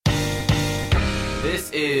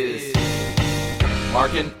This is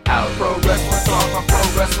Markin Out. Pro Wrestling Talk by Pro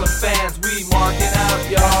Wrestling fans. We marking out,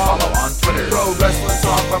 y'all. Follow on Twitter. Pro Wrestling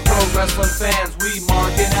Talk by Pro Wrestling fans. We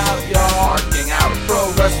marking out, y'all. Marking Out.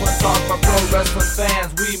 Pro Wrestling Talk by Pro Wrestling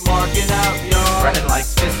fans. We marking out, y'all. Brennan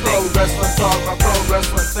likes fisting. Pro Wrestling Talk by Pro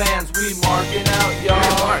Wrestling fans. We marking out, y'all.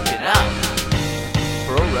 We're marking out.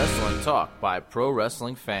 Pro Wrestling Talk by Pro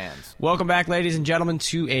Wrestling fans. Welcome back, ladies and gentlemen,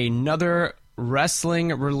 to another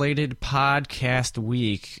wrestling-related podcast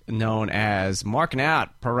week known as Markin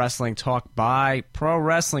Out, Pro Wrestling Talk by Pro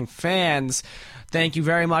Wrestling fans. Thank you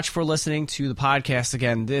very much for listening to the podcast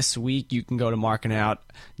again this week. You can go to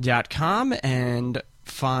markinout.com and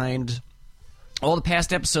find all the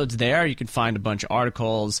past episodes there. You can find a bunch of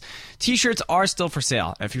articles. T-shirts are still for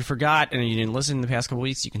sale. If you forgot and you didn't listen in the past couple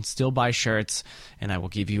weeks, you can still buy shirts, and I will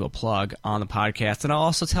give you a plug on the podcast. And I'll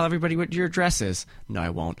also tell everybody what your address is. No,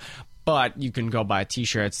 I won't. But you can go buy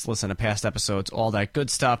T-shirts, listen to past episodes, all that good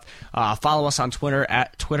stuff. Follow us on Twitter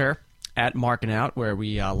at Markin Out, where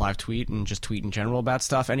we live tweet and just tweet in general about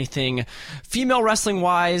stuff. Anything female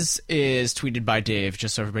wrestling-wise is tweeted by Dave,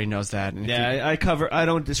 just so everybody knows that. And I cover. I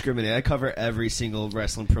don't discriminate. I cover every single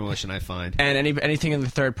wrestling promotion I find. And anything in the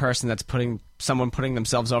third person that's putting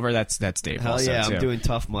themselves over, that's Dave. Hell also, yeah, too. I'm doing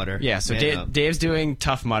Tough Mudder. Yeah, so Dave's doing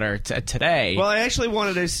Tough Mudder today. Well, I actually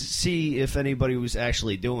wanted to see if anybody was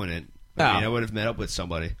actually doing it. I mean, I would have met up with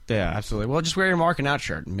somebody. Yeah, absolutely. Well, just wear your Markin Out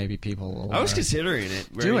shirt, and maybe people will... I was considering it.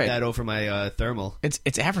 Wearing that over my thermal.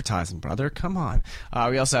 It's advertising, brother. Come on.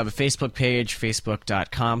 We also have a Facebook page,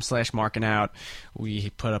 facebook.com/markinout.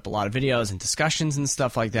 We put up a lot of videos and discussions and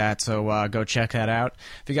stuff like that, so go check that out.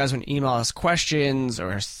 If you guys want to email us questions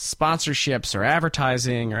or sponsorships or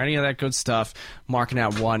advertising or any of that good stuff,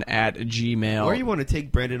 markinout1@gmail. Or you want to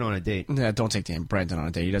take Brendan on a date. Yeah, don't take Brendan on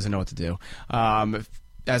a date. He doesn't know what to do.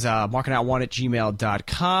 As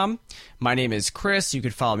markinout1@gmail.com. My name is Chris. You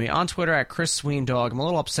can follow me on Twitter at Chris Sweendog. I'm a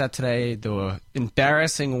little upset today, the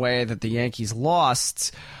embarrassing way that the Yankees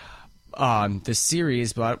lost this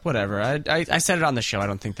series, but whatever. I said it on the show. I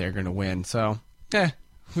don't think they're going to win. So,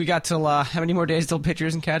 we got till how many more days till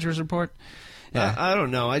pitchers and catchers report? Yeah. I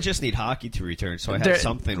don't know. I just need hockey to return, so I have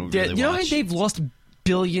something to really watch. You know, they've lost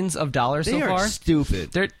billions of dollars so far. They are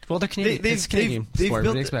stupid. They're Canadian. It's Canadian sport. What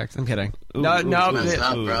do you expect? I'm kidding. No. It's messed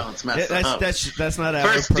up, bro. It's messed up. That's not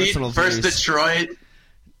our personal views. First Detroit,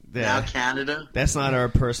 now Canada. That's not our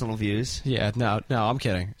personal views. Yeah, no, I'm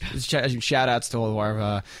kidding. Shout outs to all of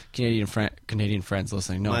our Canadian friends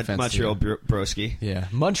listening. No offense. Montreal broski. Yeah,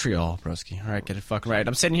 Montreal broski. All right, get it fucking right.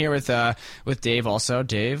 I'm sitting here with Dave also.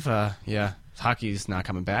 Dave, yeah. Hockey's not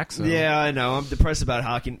coming back. So. Yeah, I know. I'm depressed about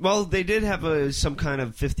hockey. Well, they did have some kind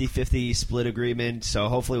of 50-50 split agreement, so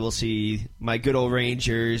hopefully we'll see my good old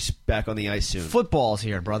Rangers back on the ice soon. Football's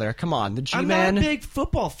here, brother. Come on. The G-Man. I'm not a big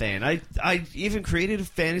football fan. I even created a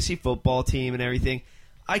fantasy football team and everything.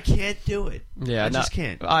 I can't do it. Yeah, I just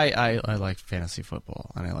can't. I like fantasy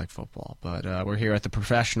football, and I like football. But we're here at the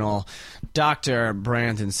professional Dr.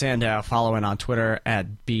 Brandon Sandow, following on Twitter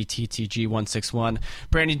at BTTG161.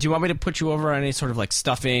 Brandon, do you want me to put you over on any sort of like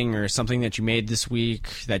stuffing or something that you made this week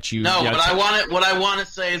that you... No, but what I want to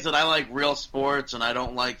say is that I like real sports, and I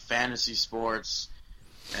don't like fantasy sports.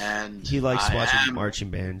 And he likes watching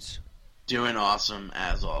marching bands. Doing awesome,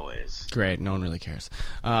 as always. Great. No one really cares.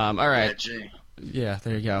 All right. Yeah,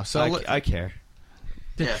 there you go. So I care.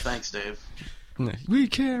 Yeah, thanks, Dave. We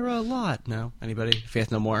care a lot. No? Anybody?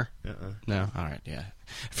 Faith No More? No? All right, yeah.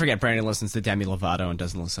 Forget Brandon listens to Demi Lovato and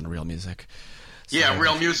doesn't listen to real music. So, yeah,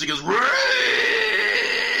 real music is great!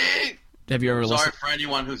 Have you ever listened? Sorry for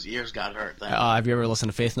anyone whose ears got hurt. Have you ever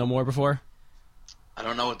listened to Faith No More before? I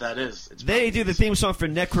don't know what that is. They do the theme song for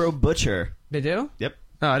Necro Butcher. They do? Yep.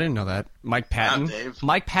 Oh, I didn't know that. Mike Patton.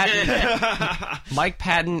 Mike Patton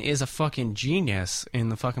is a fucking genius in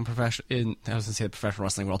the fucking professional. I was gonna say the professional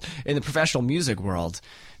wrestling world. In the professional music world,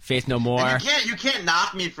 Faith No More. And you can't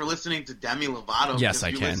knock me for listening to Demi Lovato. Yes,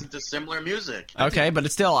 I can. Listen to similar music. Okay, but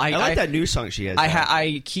it's still I like that new song she has.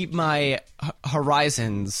 I keep my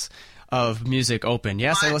horizons of music open.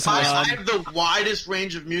 Yes, I listen. I have the widest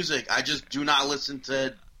range of music. I just do not listen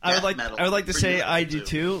to. I would like to say I do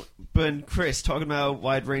too, but Chris, talking about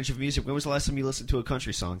wide range of music, when was the last time you listened to a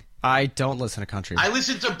country song? I don't listen to country. I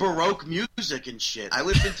listen to Baroque music and shit. I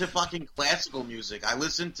listen to fucking classical music. I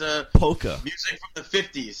listen to polka music from the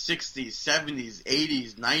 50s, 60s, 70s,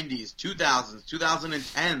 80s, 90s, 2000s,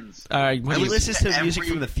 2010s. He listens to music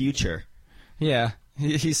from the future. Yeah,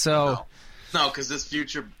 he's so... No, because this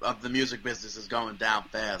future of the music business is going down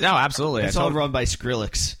fast. No, absolutely. It's all run by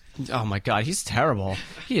Skrillex. Oh my god, he's terrible.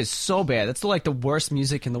 He is so bad. That's like the worst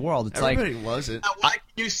music in the world. It's Everybody like loves it. Now, why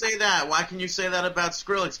can you say that? Why can you say that about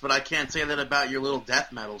Skrillex, but I can't say that about your little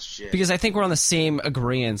death metal shit? because I think we're on the same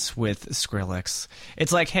agreement with Skrillex.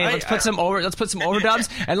 It's like, hey, let's put some overdubs,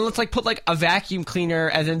 and then let's like put like a vacuum cleaner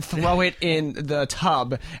and then throw it in the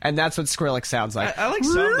tub, and that's what Skrillex sounds like. I like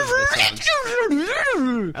some of the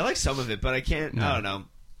songs. I like some of it, but I can't. I don't know.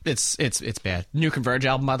 It's bad. New Converge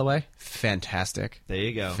album, by the way, fantastic. There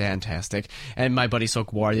you go. Fantastic. And my buddy saw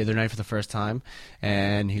Gwar the other night for the first time,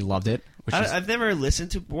 and he loved it. I've never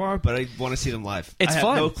listened to War, but I want to see them live. It's I have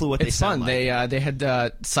fun. no clue what they sound fun. like. They had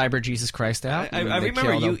Cyber Jesus Christ out. I They remember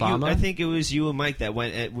killed you. Obama. I think it was you and Mike that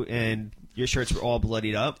went and your shirts were all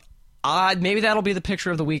bloodied up. Maybe that'll be the picture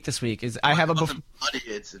of the week this week. I have a bloody.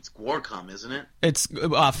 It's war cum, isn't it? It's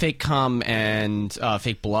fake cum and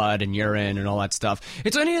fake blood and urine and all that stuff.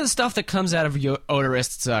 It's any of the stuff that comes out of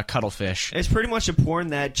odorist's cuttlefish. It's pretty much a porn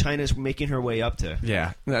that China's making her way up to.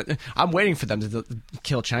 Yeah, I'm waiting for them to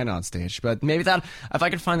kill China on stage. But maybe if I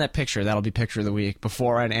can find that picture, that'll be picture of the week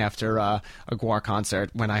before and after a Gwar concert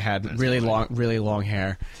when I had really long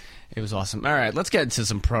hair. It was awesome. All right, let's get into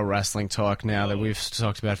some pro wrestling talk now that we've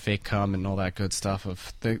talked about fake cum and all that good stuff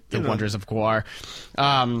of the wonders of Gwar.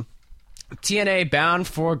 TNA Bound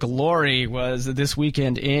for Glory was this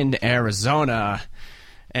weekend in Arizona.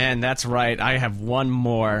 And that's right, I have one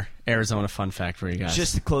more Arizona fun fact for you guys.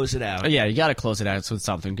 Just to close it out. Yeah, you got to close it out with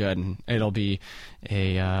something good, and it'll be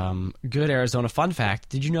a good Arizona fun fact.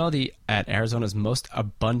 Did you know at Arizona's most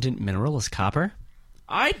abundant mineral is copper?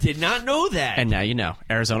 I did not know that. And now you know.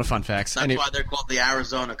 Arizona fun facts. That's why they're called the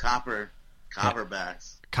Arizona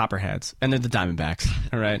Copperbacks. Copperheads. And they're the Diamondbacks.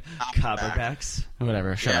 All right. Copperbacks.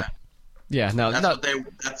 Whatever. Shut up. Yeah,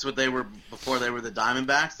 That's what they were before they were the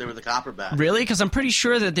Diamondbacks. They were the Copperbacks. Really? Because I'm pretty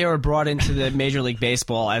sure that they were brought into the Major League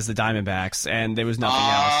Baseball as the Diamondbacks, and there was nothing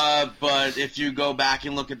else. But if you go back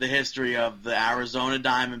and look at the history of the Arizona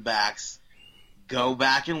Diamondbacks, go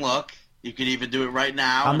back and look. You could even do it right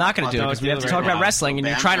now. I'm not going to do it because we have to talk about wrestling, and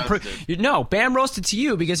you're trying to prove. No, Bam roasted to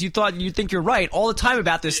you because you think you're right all the time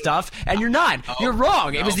about this stuff, and you're not. You're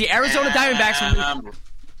wrong. It was the Arizona Diamondbacks.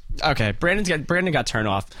 Okay, Brandon got turned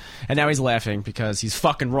off, and now he's laughing because he's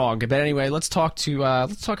fucking wrong. But anyway, let's talk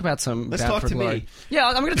about some. Let's talk to me. Yeah,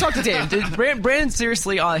 I'm going to talk to Dave. Brandon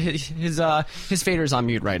seriously, his fader's on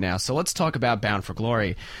mute right now. So let's talk about Bound for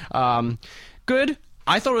Glory. Good.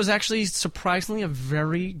 I thought it was actually surprisingly a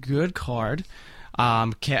very good card.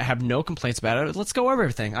 Can't have no complaints about it. Let's go over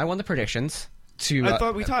everything. I won the predictions. I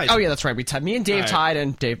thought we tied. Oh yeah, that's right. We tied. Me and Dave tied,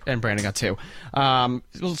 and Dave and Brandon got 2.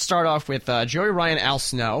 We'll start off with Joey Ryan, Al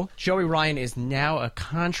Snow. Joey Ryan is now a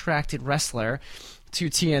contracted wrestler to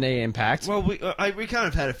TNA Impact. Well, we kind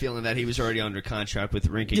of had a feeling that he was already under contract with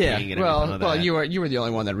Rinky King and everything like that. Well, you were the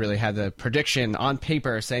only one that really had the prediction on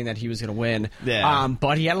paper saying that he was going to win. Yeah.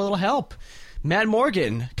 But he had a little help. Matt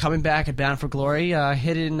Morgan coming back at Bound for Glory,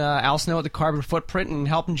 hitting Al Snow at the carbon footprint and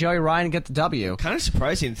helping Joey Ryan get the W. Kind of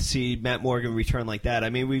surprising to see Matt Morgan return like that.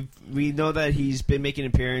 I mean, we know that he's been making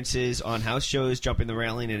appearances on house shows, jumping the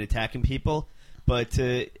railing and attacking people, but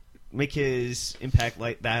to make his impact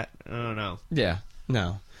like that, I don't know. Yeah,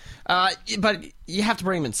 no. But you have to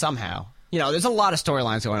bring him in somehow. You know, there's a lot of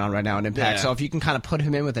storylines going on right now in Impact, so if you can kind of put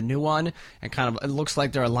him in with a new one and kind of, it looks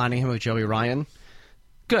like they're aligning him with Joey Ryan,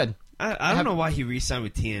 good. I don't know why he re-signed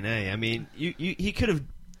with TNA. I mean, he could have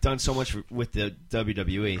done so much with the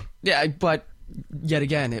WWE. Yeah, but yet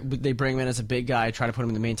again, they bring him in as a big guy, try to put him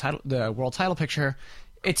in the main title, the world title picture.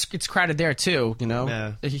 It's crowded there too, you know.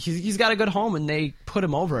 Yeah. He's got a good home, and they put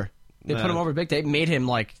him over. They put him over big. They made him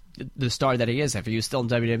like the star that he is. If he was still in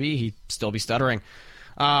WWE, he'd still be stuttering.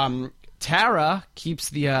 Tara keeps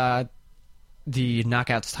the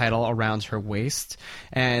Knockouts title around her waist,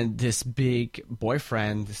 and this big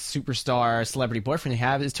boyfriend, this superstar celebrity boyfriend they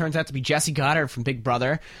have, it turns out to be Jesse Goddard from Big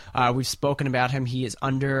Brother. We've spoken about him. He is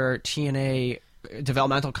under TNA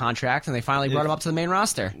developmental contract, and they finally brought him up to the main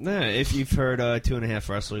roster. Yeah, if you've heard 2.5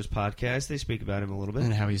 Wrestlers podcast, they speak about him a little bit.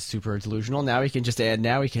 And how he's super delusional. Now he can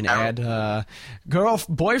add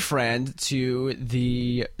boyfriend to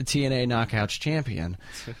the TNA Knockouts champion.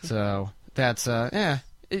 So that's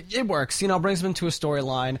It works. You know, brings him into a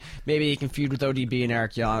storyline. Maybe he can feud with ODB and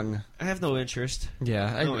Eric Young. I have no interest.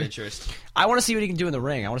 Yeah. No interest. I want to see what he can do in the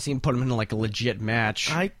ring. I want to see him put him in like a legit match.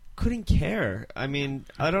 I couldn't care. I mean,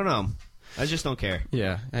 I don't know. I just don't care.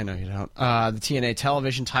 Yeah, I know you don't. The TNA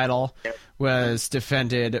television title was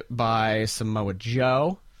defended by Samoa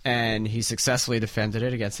Joe, and he successfully defended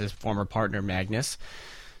it against his former partner, Magnus.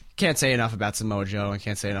 Can't say enough about Samoa Joe and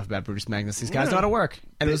can't say enough about Brutus Magnus. These guys know how to work,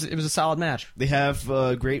 and it was a solid match. They have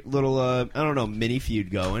a great little, mini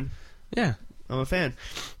feud going. Yeah. I'm a fan.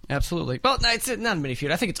 Absolutely. Well, it's not a mini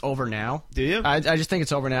feud. I think it's over now. Do you? I just think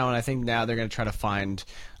it's over now, and I think now they're going to try to find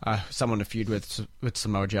someone to feud with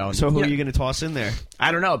Samoa Joe. And, So who are you going to toss in there?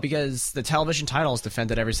 I don't know, because the television title is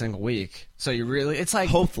defended every single week. So you really, it's like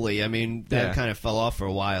Hopefully, I mean that kind of fell off for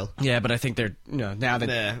a while. yeah, but I think they're now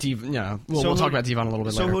that Nah. we'll talk about Devon a little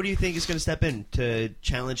bit So later. who do you think is going to step in to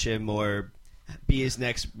challenge him or be his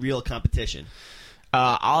next real competition?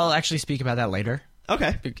 I'll actually speak about that later.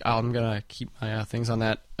 Okay. I'm going to keep my things on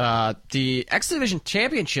that. The X Division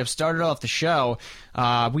Championship started off the show.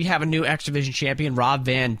 We have a new X Division champion. Rob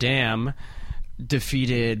Van Dam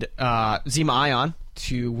defeated Zema Ion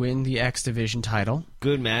to win the X Division title.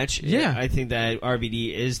 Good match. Yeah. I think that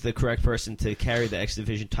RVD is the correct person to carry the X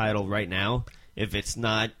Division title right now. If it's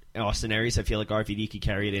not Austin Aries, I feel like RVD could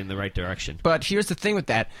carry it in the right direction. But here's the thing with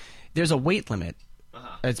that. There's a weight limit.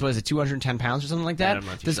 It's, what is it, 210 pounds or something like that? I'm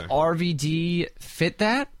not too Does sure. RVD fit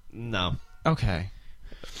that? No. Okay.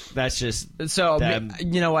 That's just... So, them.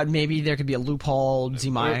 you know what? Maybe there could be a loophole.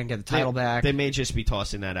 Zema Ion can get the title back. They may just be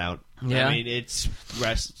tossing that out. Yeah. I mean, it's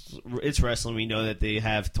wrestling. We know that they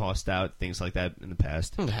have tossed out things like that in the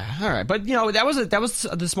past. All right, but you know that was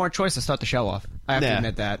the smart choice to start the show off. I have to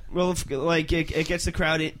admit that. Well, it gets the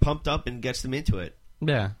crowd pumped up and gets them into it.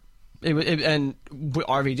 Yeah, and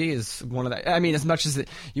RVD is one of the. I mean, as much as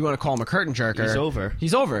you want to call him a curtain jerker, He's over.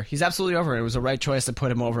 He's over. He's absolutely over. It was the right choice to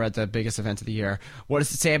put him over at the biggest event of the year. What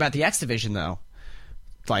does it say about the X Division, though?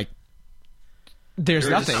 Like, there's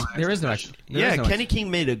There is nothing. no X There is no. Division. Yeah, no Kenny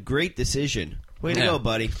King made a great decision. Way to Yeah. go,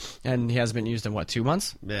 buddy. And he hasn't been used in, 2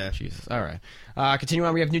 months? Yeah. Jesus. All right. Continuing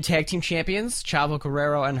on, we have new tag team champions. Chavo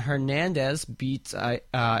Guerrero and Hernandez beat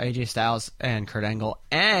AJ Styles and Kurt Angle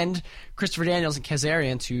and Christopher Daniels and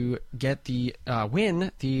Kazarian to get the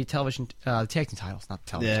win the television tag team titles. Not the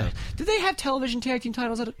television Yeah. titles. Did they have television tag team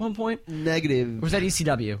titles at one point? Negative. Or was that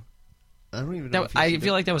ECW? I don't even know. I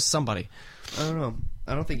feel like that was somebody. I don't know.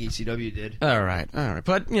 I don't think ECW did. All right.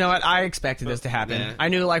 But you know what? I expected this to happen. Yeah. I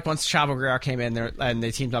knew once Chavo Guerrero came in there and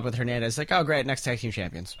they teamed up with Hernandez, like, oh great, next tag team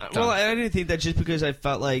champions. Well, I didn't think that just because I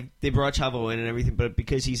felt like they brought Chavo in and everything, but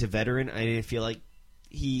because he's a veteran, I didn't feel like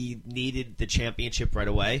he needed the championship right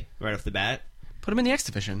away, right off the bat. Put him in the X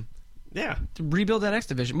division. Yeah. To rebuild that X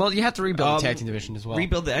division. Well, you have to rebuild the tag team division as well.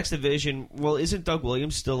 Rebuild the X division. Well, isn't Doug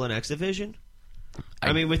Williams still in X division?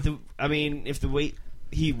 If the weight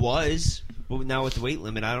he was, but now with the weight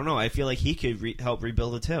limit, I don't know. I feel like he could help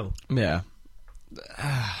rebuild it too. Yeah.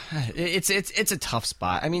 It's a tough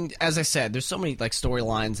spot. I mean, as I said, there's so many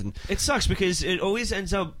storylines and It sucks because it always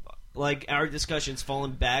ends up our discussions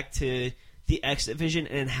falling back to the X division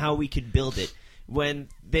and how we could build it. When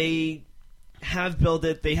they have built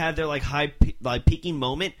it, they have their peaking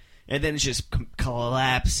moment, and then it just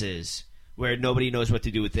collapses where nobody knows what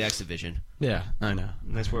to do with the X division. yeah, I know.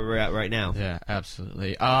 And that's where we're at right now. Yeah,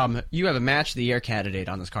 absolutely. You have a match of the year candidate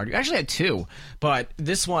on this card. You actually had two, but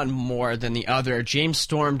this one more than the other. James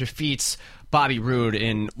Storm defeats Bobby Roode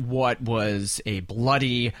in what was a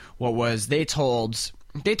bloody. They told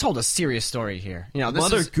a serious story here. You know, this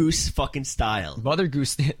Mother is Goose fucking style. Mother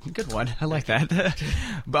Goose. Good one. I like that.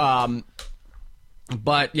 But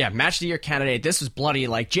yeah, match of the year candidate. This was bloody.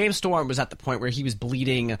 James Storm was at the point where he was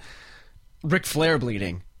bleeding. Ric Flair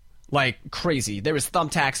bleeding like crazy. There was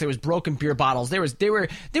thumbtacks. There was broken beer bottles. They were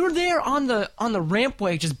there on the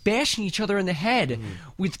rampway just bashing each other in the head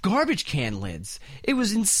with garbage can lids. It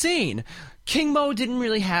was insane. King Mo didn't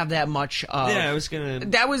really have that much. I was gonna.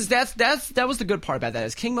 That was the good part about that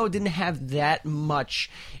is King Mo didn't have that much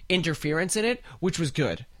interference in it, which was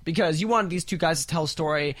good because you wanted these two guys to tell a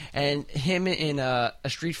story, and him in a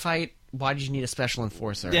street fight. Why did you need a special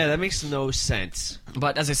enforcer? Yeah, that makes no sense.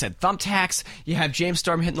 But as I said, thumbtacks, you have James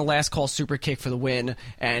Storm hitting the last call super kick for the win,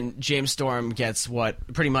 and James Storm gets what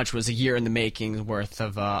pretty much was a year in the making worth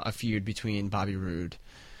of a feud between Bobby Roode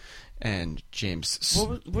and James.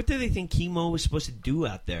 What do they think Chemo was supposed to do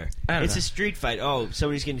out there? It's a street fight. Oh,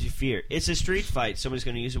 somebody's going to interfere. It's a street fight. Somebody's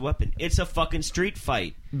going to use a weapon. It's a fucking street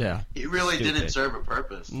fight. Yeah. He really didn't serve a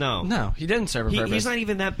purpose. No, he didn't serve a purpose. He's not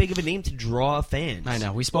even that big of a name to draw fans. I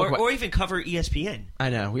know. We spoke or even cover ESPN. I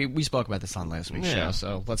know. We spoke about this on last week's Yeah. show,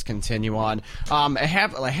 so let's continue on.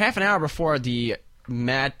 Half an hour before the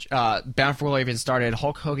match Bound for Glory even started,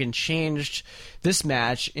 Hulk Hogan changed this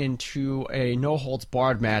match into a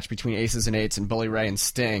no-holds-barred match between Aces and Eights and Bully Ray and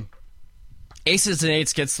Sting. Aces and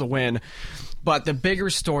Eights gets the win, but the bigger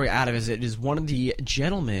story out of it is one of the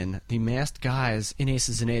gentlemen, the masked guys in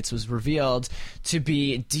Aces and Eights, was revealed to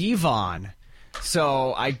be Devon.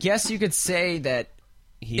 So I guess you could say that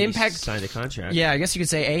He Impact signed a contract. Yeah, I guess you could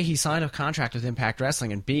say A, he signed a contract with Impact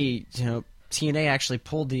Wrestling, and B, TNA actually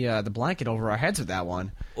pulled the blanket over our heads with that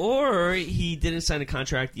one. Or he didn't sign a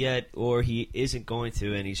contract yet, or he isn't going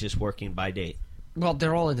to, and he's just working by date. Well,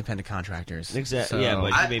 they're all independent contractors. Exactly. So. Yeah,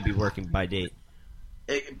 but he may be working by date.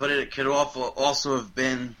 But it could also have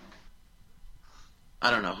been. I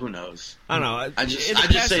don't know. Who knows? I don't know. I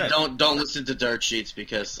just say don't listen to dirt sheets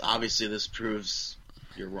because obviously this proves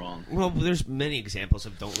you're wrong. Well, there's many examples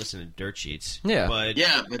of don't listen to dirt sheets. Yeah. But this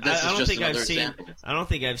I is don't just think another I've seen. example. I don't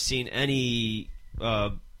think I've seen any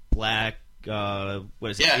black. What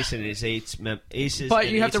is it? Yeah. Ace and his aces. But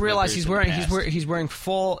and you have ace to realize he was members wearing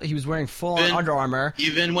full Under Armour.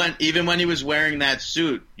 Even when he was wearing that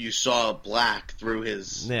suit, you saw black through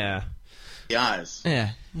his Yeah. eyes.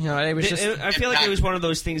 Yeah, it was just. I feel like it was one of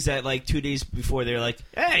those things that like 2 days before they're like,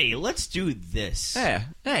 "Hey, let's do this." Yeah,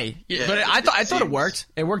 hey, Yeah, but I thought it seems- worked.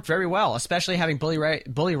 It worked very well, especially having Bully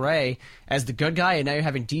Ray as the good guy, and now you're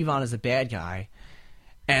having Devon as the bad guy,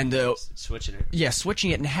 and Switching it. yeah,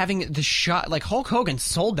 switching it and having the shot like Hulk Hogan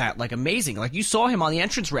sold that like amazing. Like you saw him on the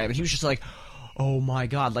entrance ramp, and he was just like, "Oh my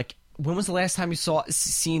god!" Like when was the last time you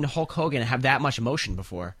seen Hulk Hogan have that much emotion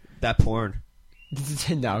before? That porn.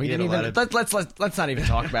 No, he He had didn't a lot even. of- Let's not even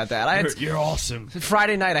talk about that. You're awesome.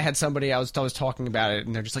 Friday night, I had somebody I was talking about it,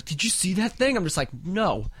 and they're just like, "Did you see that thing?" I'm just like,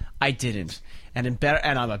 "No, I didn't," and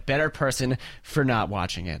I'm a better person for not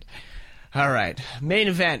watching it. All right, main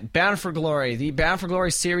event: Bound for Glory. The Bound for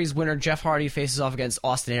Glory series winner Jeff Hardy faces off against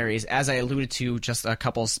Austin Aries. As I alluded to just a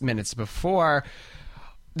couple minutes before,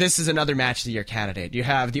 this is another match of the year candidate. You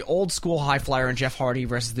have the old school high flyer in Jeff Hardy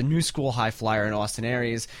versus the new school high flyer in Austin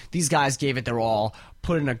Aries. These guys gave it their all,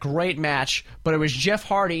 put in a great match, but it was Jeff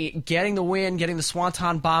Hardy getting the win, getting the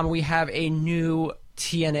Swanton Bomb. We have a new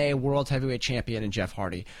TNA World Heavyweight Champion in Jeff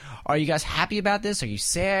Hardy. Are you guys happy about this? Are you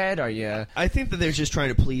sad? Are you... I think that they're just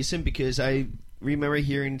trying to please him because I remember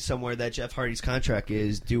hearing somewhere that Jeff Hardy's contract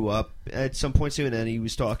is due up at some point soon, and he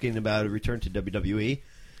was talking about a return to WWE.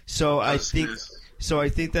 So I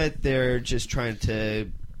think that they're just trying to,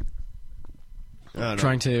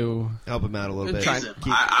 Trying to help him out a little bit.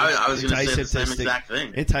 I was going to say the same stick, exact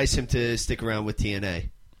thing. Entice him to stick around with TNA.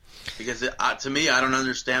 Because to me, I don't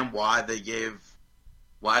understand why they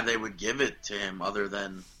would give it to him other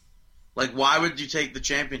than, like, why would you take the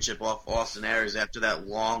championship off Austin Aries after that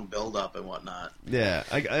long build-up and whatnot? Yeah,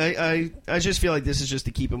 I just feel like this is just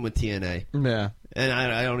to keep him with TNA. yeah. And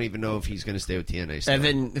I don't even know if he's going to stay with TNA still.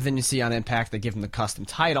 And then you see on Impact they give him the custom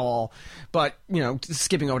title, but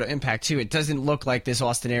skipping over to Impact too, it doesn't look like this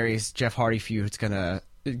Austin Aries Jeff Hardy feud is gonna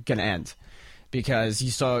end, because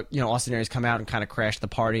you saw Austin Aries come out and kind of crash the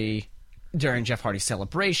party during Jeff Hardy's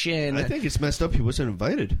celebration. I think it's messed up he wasn't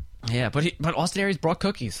invited. Yeah, but Austin Aries brought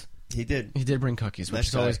cookies. He did. He did bring cookies, which Nice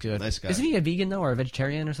is guy. always good. Nice guy. Isn't he a vegan though, or a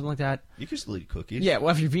vegetarian or something like that? You can still eat cookies. Yeah,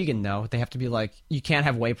 well, if you're vegan though, they have to be like, you can't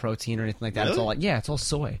have whey protein or anything like that. Really? It's all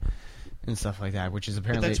soy and stuff like that, which is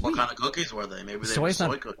apparently What kind of cookies were they? Maybe they Soy's were soy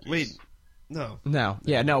not- cookies. Wait, no.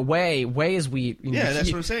 whey is wheat. Yeah, that's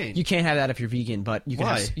what I'm saying. You can't have that if you're vegan, but you can.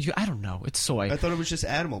 Why? I don't know. It's soy. I thought it was just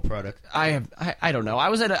animal product. I don't know. I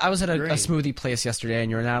was at a Great. smoothie place yesterday, and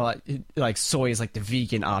you're not like soy is like the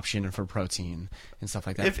vegan option for protein and stuff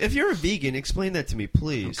like that. If you're a vegan, explain that to me,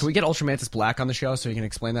 please. Can we get Ultramantis Black on the show so he can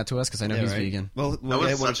explain that to us? Because I know Yeah, he's right. vegan. Well, That we'll was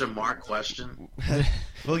get such a Mark question.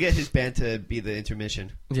 we'll get his band to be the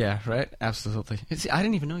intermission. Yeah, right. Absolutely. I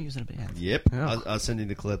didn't even know he was in a band. Yep. Yeah. I'll send you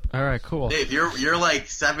the clip. All right, cool. Dave, you're like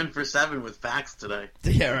 7 for 7 with facts today.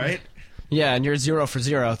 Yeah, right? Yeah, and you're 0 for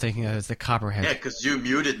 0 thinking it's the Copperhead. Yeah, because you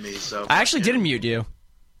muted me. So I actually didn't mute you.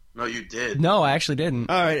 No, you did. No, I actually didn't.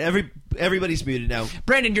 All right, everybody's muted now.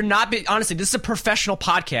 Brandon, you're not honestly, this is a professional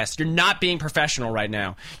podcast. You're not being professional right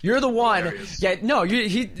now. You're the one. Hilarious. Yeah, no,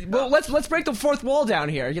 well, let's break the fourth wall down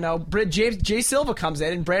here. Jay Silva comes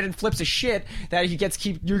in and Brandon flips a shit that he gets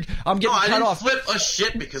I'm getting No, I cut didn't off. flip a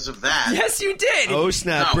shit because of that. Yes, you did. Oh,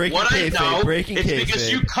 snap. No, Breaking what I kayfabe. know Breaking is kayfabe.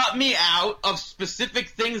 because you cut me out of specific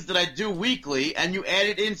things that I do weekly, and you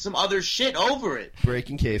added in some other shit over it.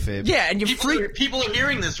 Breaking kayfabe. Yeah, and you People are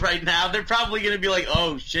hearing this right now. They're probably going to be like,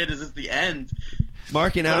 "Oh shit, is this the end?"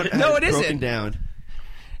 Marking out. No, has it isn't. broken down.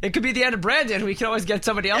 It could be the end of Brandon. We can always get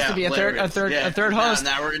somebody else to be a third host.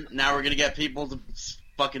 Now we're gonna get people to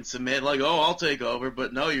fucking submit like, "Oh, I'll take over,"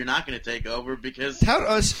 but no, you're not gonna take over because Tout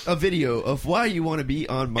us a video of why you want to be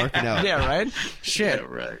on Marking Out. Yeah, right. Shit. Yeah,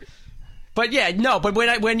 right. But yeah, no. But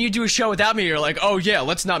when you do a show without me, you're like, oh yeah,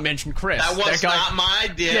 let's not mention Chris. That was not my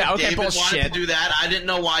idea. Yeah, okay, David wanted bullshit. to do that. I didn't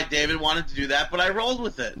know why David wanted to do that, but I rolled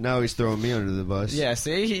with it. Now he's throwing me under the bus. Yeah,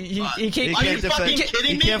 see, he can't. Are you fucking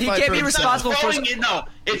kidding me? He can't be responsible for. No,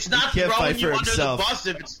 it's not can't throwing fight you for under himself. the bus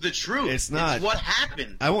if it's the truth. It's not. It's what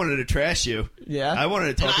happened. I wanted to trash you. Yeah. I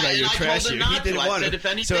wanted to talk And about you and I trash told him you. He not didn't to. I want said, to. if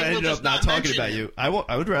anything, So I we'll ended just up not not talking mention about it. you.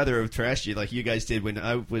 I would rather have trashed you like you guys did when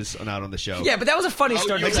I was not on the show. Yeah, but that was a funny Oh,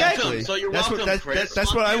 story. you're Exactly. welcome. So you're That's welcome, what Chris.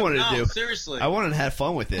 that's what Fuck I you. wanted to No, do. seriously. I wanted to have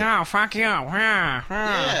fun with it. No, fuck you.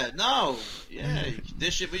 Yeah, no. Yeah, you can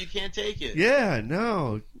dish it, but you can't take it. Yeah,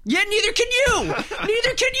 no. Yeah, neither can you.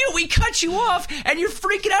 Neither can you. We cut you off, and you're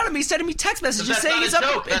freaking out at me, sending me text messages That's saying not a it's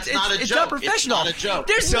joke. That's not a it's joke. unprofessional. It's not a joke.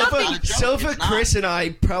 There's Sofa, nothing. It's Sofa, not. Chris, and I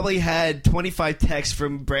probably had 25 texts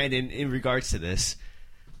from Brandon in regards to this.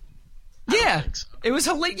 Yeah, think so. it was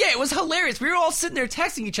it was hilarious. We were all sitting there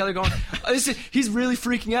texting each other, going, "He's really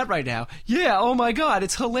freaking out right now." Yeah, oh my god,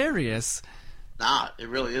 it's hilarious. Nah, it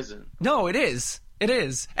really isn't. No, it is. It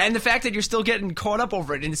is. And the fact that you're still getting caught up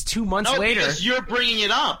over it, and it's 2 months No, later. because you're bringing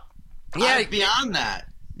it up. Yeah. I'm beyond that.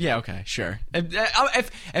 Yeah, okay, sure.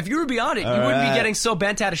 If you were beyond it, you All wouldn't right. be getting so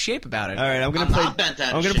bent out of shape about it. All right, I'm I'm not bent out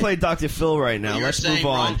of gonna shape. play Dr. Phil right now. You're Let's saying move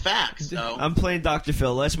on. wrong facts, though. I'm playing Dr.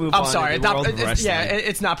 Phil. Let's move I'm on. sorry. In the world of wrestling.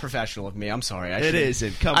 It's not professional of me. I'm sorry. It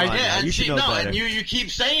isn't. Come on, Yeah, now. and You should know better. and you keep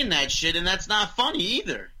saying that shit, and that's not funny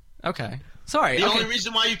either. Okay. Sorry. The okay. only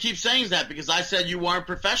reason why you keep saying is that because I said you weren't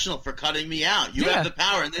professional for cutting me out. You Yeah. have the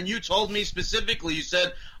power, and then you told me specifically. You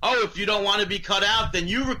said, "Oh, if you don't want to be cut out, then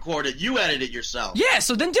you record it. You edit it yourself." Yeah,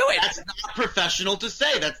 so then do it. That's not professional to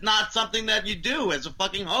say. That's not something that you do as a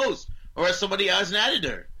fucking host or as somebody as an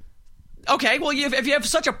editor. Okay, well, if you have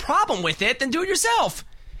such a problem with it, then do it yourself.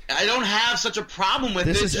 I don't have such a problem with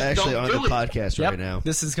This it. is just actually don't on the do it. podcast Yep, right now.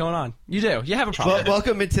 this is going on. You do. You have a problem. Well,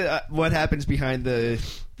 welcome into what happens behind the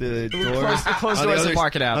doors. closed On the doors other- of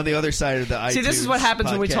Markin Out. On the other side of the iTunes See, this is what happens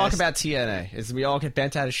when we talk podcast. about TNA. Is we all get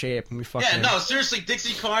bent out of shape and we fucking. Yeah, no, seriously,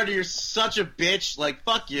 Dixie Carter, you're such a bitch. Like,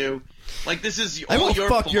 fuck you. Like, this is I all will your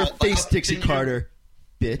fuck fault. your Like, face, how Dixie can you- Carter,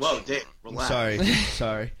 bitch. Whoa, Dave, relax.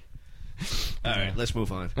 Sorry. All right, let's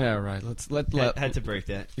move on. Yeah, right. Let Had to break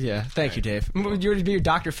that. Yeah, thank you, Dave. You want to be your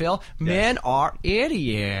Dr. Phil? Men are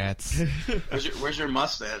idiots. Where's your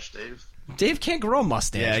mustache, Dave? Dave can't grow a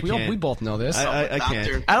mustache. Yeah, I can't. We both know this. I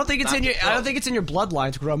can't. I don't think it's in your. Dr. I don't think it's in your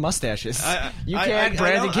bloodline to grow mustaches. You I- can't. I Brandon don't-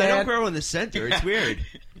 I don't can't. grow in the center. It's weird.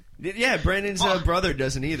 Yeah, Brandon's brother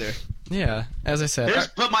doesn't either. Yeah, as I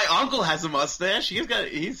said. But my uncle has a mustache.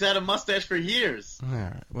 He's had a mustache for years. All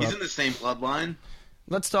right, well, He's in the same bloodline.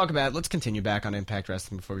 let's continue back on Impact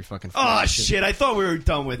Wrestling before we fucking. Oh finish it. shit! I thought we were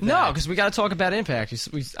done with that. No, because we got to talk about Impact.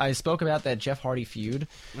 I spoke about that Jeff Hardy feud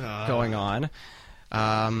going on.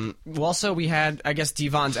 Also, we had, I guess,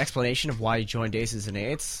 Devon's explanation of why he joined Aces and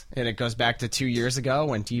Eights, and it goes back to 2 years ago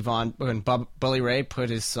when Bully Ray put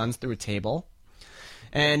his sons through a table,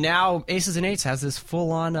 and now Aces and Eights has this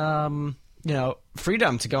full-on,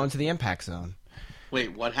 freedom to go into the Impact Zone.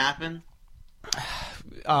 Wait, what happened?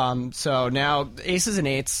 So now Aces and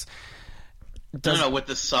Eights. No, with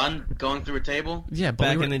the son going through a table? Yeah,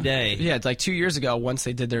 Back Bully in the day. Yeah, it's like 2 years ago. Once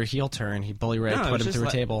they did their heel turn, Bully Ray No, it put was him just through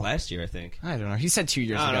a table. last year, I think. I don't know. He said 2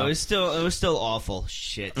 years I don't ago. know. It was still awful.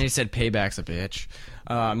 Shit. And he said payback's a bitch.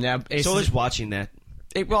 Now Aces. So I was watching that.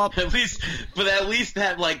 Well, At least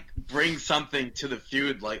that like bring something to the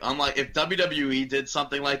feud. Like, unlike if WWE did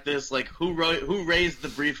something like this, like who raised the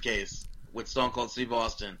briefcase with Stone Cold Steve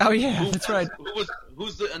Austin? oh yeah, that's right.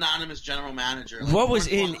 Who's the anonymous general manager? Like, What was what's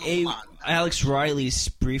in going on? Alex Riley's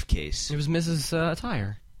briefcase? It was Mrs.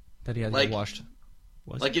 Attire that he had Like- washed.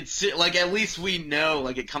 Like it's like at least we know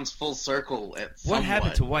like it comes full circle. What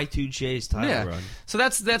happened to Y2J's title Yeah, run? so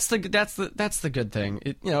that's the good thing.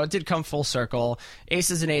 It did come full circle.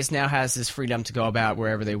 Aces and Ace now has this freedom to go about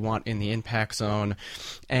wherever they want in the Impact Zone,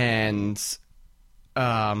 and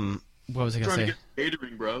what was I gonna Trying say? to get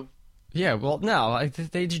catering, bro. Yeah, well, no,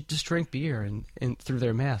 they just drink beer and through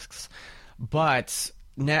their masks. But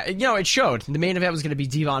now, it showed. The main event was going to be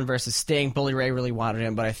Devon versus Sting. Bully Ray really wanted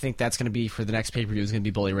him, but I think that's going to be for the next pay-per-view. Is going to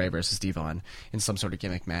be Bully Ray versus Devon in some sort of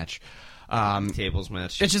gimmick match. Tables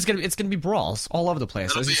match. It's going to be brawls all over the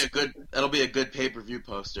place. That'll be a good pay-per-view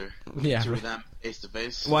poster. Yeah. Two of them face to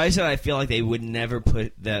face. Why is it I feel like they would never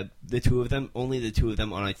put the two of them, only the two of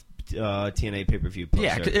them on a TNA pay-per-view poster?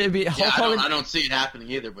 Yeah, it'd be Hulk Yeah, Hogan. I don't see it happening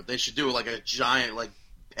either. But they should do like a giant like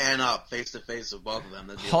pan up face to face with both of them.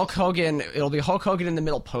 That'd be Hulk awesome. Hogan, it'll be Hulk Hogan in the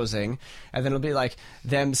middle posing, and then it'll be like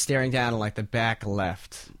them staring down in like the back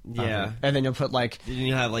left. Yeah. And then you'll put like, Then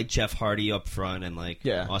you have like Jeff Hardy up front and like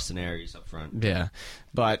Yeah. Austin Aries up front. yeah.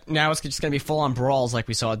 But now it's just going to be full-on brawls like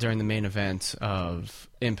we saw during the main event of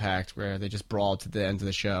Impact, where they just brawled to the end of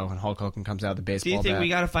the show, and Hulk Hogan comes out of the Do baseball you think bat. we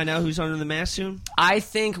got to find out who's under the mask soon? I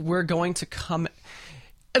think we're going to come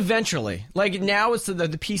eventually. Like now, it's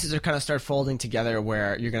the pieces are kind of start folding together,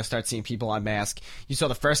 where you're going to start seeing people on mask. You saw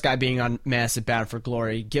the first guy being on mask at Bound for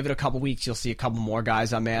Glory. Give it a couple weeks, you'll see a couple more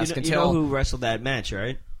guys on mask You until know who wrestled that match,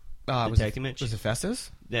 right? The was tag team match? Was it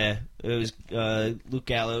Festus? Yeah, it was Luke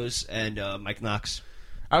Gallows and Mike Knox.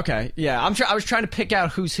 Okay, yeah. I was trying to pick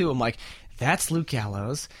out who's who. I'm like, that's Luke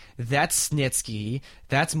Gallows. That's Snitsky.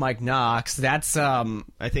 That's Mike Knox. That's I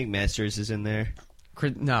think Masters is in there.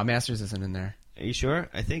 No, Masters isn't in there. Are you sure?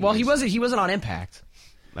 I think. Well, he wasn't on Impact.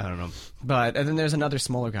 I don't know. But and then there's another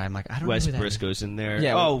smaller guy. I'm like, I don't Wes know who that is. Briscoe's in there.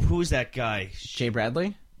 Yeah, Oh, who's that guy? Jay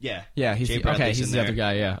Bradley. Yeah. Yeah, he's Jay okay. Bradley's He's in the there. other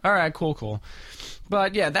guy. Yeah. All right. Cool.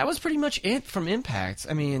 But yeah, that was pretty much it from Impact.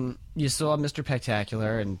 I mean, you saw Mr.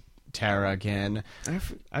 Spectacular and Tara again.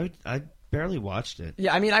 I barely watched it.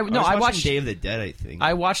 Yeah, I mean, I I watched watched Day of the Dead. I think.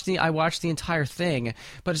 I watched the entire thing,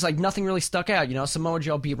 but it's like nothing really stuck out. You know, Samoa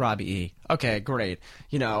Joe beat Robbie E. Okay, great.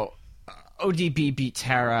 You know, ODB beat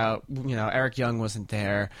Tara. You know, Eric Young wasn't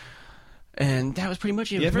there, and that was pretty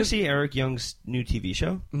much it. You ever see Eric Young's new TV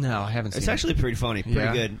show? No, I haven't seen It's it. actually pretty funny, pretty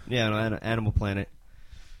Yeah? good. Yeah, on Animal Planet.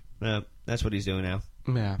 That's what he's doing now.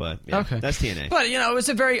 Yeah. But yeah, Okay. that's TNA. But you know, it's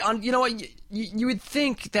a very you know what you would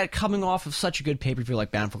think that coming off of such a good pay per view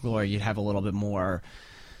like Bound for Glory, you'd have a little bit more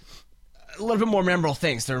memorable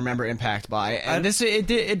things to remember Impact by, and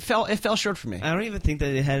it fell short for me. I don't even think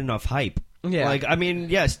that it had enough hype. Yeah. Like, I mean,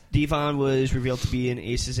 yes, Devon was revealed to be in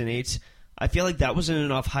Aces and Eights. I feel like that wasn't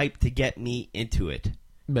enough hype to get me into it.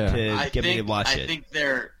 Yeah. To get me to watch it.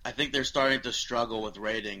 I think they're starting to struggle with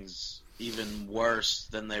ratings even worse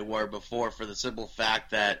than they were before, for the simple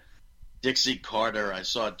fact that Dixie Carter, I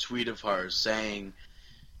saw a tweet of hers saying,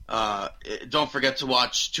 don't forget to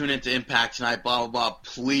tune into Impact tonight, blah, blah, blah,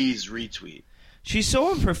 please retweet. She's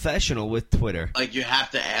so unprofessional with Twitter. Like, you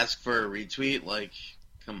have to ask for a retweet? Like,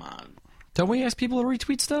 come on. Don't we ask people to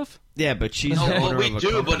retweet stuff? Yeah, but she's No, the well, owner we of a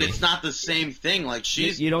do, company. but it's not the same thing. Like,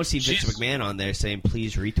 You don't see Vince she's- McMahon on there saying,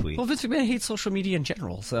 please retweet. Well, Vince McMahon hates social media in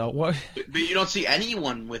general, so what? But you don't see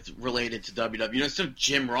anyone related to WWE. You don't see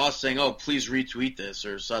Jim Ross saying, "Oh, please retweet this"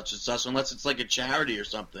 or such and such, unless it's like a charity or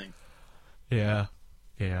something. Yeah.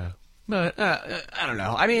 But I don't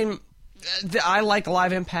know. I mean, I like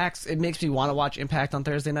live Impacts. It makes me want to watch Impact on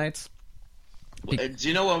Thursday nights. Do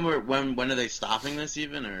you know when are they stopping this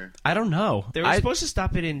even? Or I don't know. They were supposed to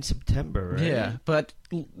stop it in September, right? Yeah, but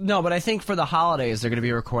I think for the holidays they're going to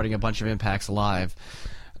be recording a bunch of Impacts live.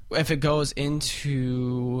 If it goes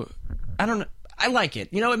into, I don't know. I like it.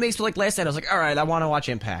 You know, it makes me like last night. I was like, all right, I want to watch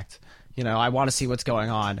Impact. You know, I want to see what's going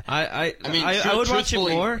on. I mean, I I would watch it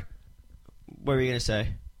truthfully- more. What were you gonna say?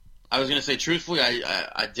 I was gonna say, truthfully,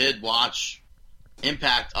 I did watch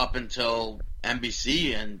Impact up until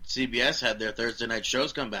NBC and CBS had their Thursday night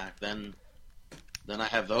shows come back. Then I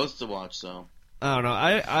have those to watch. So I don't know.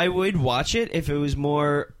 I would watch it if it was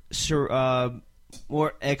more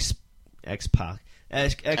X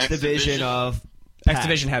division of X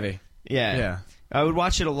Division heavy. Yeah. Yeah. I would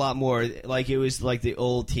watch it a lot more. Like it was like the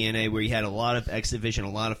old TNA where you had a lot of X Division,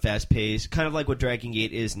 a lot of fast pace, kind of like what Dragon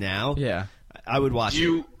Gate is now. Yeah. I would watch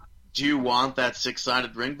it. do you want that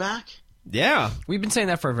 6-sided ring back? Yeah. We've been saying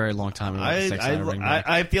that for a very long time. We want the six-sided ring back.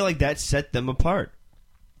 I feel like that set them apart.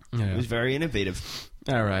 Yeah. It was very innovative.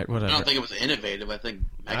 All right, I whatever. don't think it was innovative. I think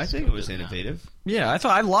it was innovative. Yeah,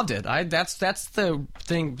 I loved it. That's the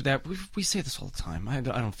thing that we say this all the time. I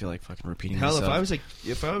don't feel like fucking repeating Hell, myself.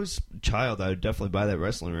 if I was a child, I would definitely buy that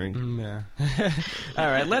wrestling ring. Yeah. All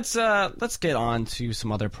right, let's get on to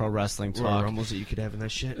some other pro wrestling Or talk. rumbles that you could have in that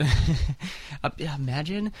shit. Yeah,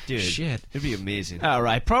 imagine, Dude, shit. it'd be amazing. All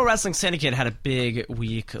right, Pro Wrestling Syndicate had a big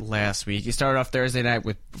week last week. You started off Thursday night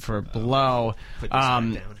for Below. Put this back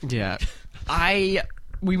down. Yeah,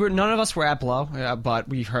 none of us were at Blow, but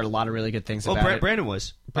we heard a lot of really good things Oh, about it. Brandon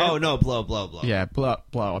was. Brandon- Oh no, blow. Yeah,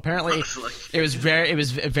 Blow. Apparently, it was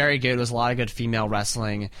very good. It was a lot of good female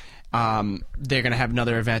wrestling. They're gonna have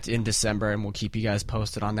another event in December, and we'll keep you guys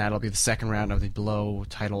posted on that. It'll be the second round of the Below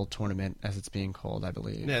title tournament, as it's being called, I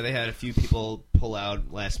believe. Yeah, they had a few people pull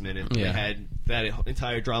out last minute. Yeah. They had that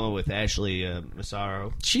entire drama with Ashley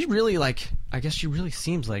Massaro. She really I guess she really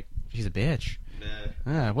seems like she's a bitch.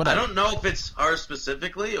 Nah. I Whatever. don't know if it's her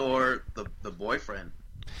specifically or the boyfriend.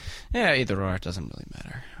 Yeah, either or. It doesn't really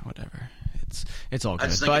matter. Whatever. it's all I good.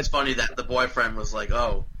 just think it's funny that the boyfriend was like,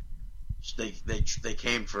 "Oh, they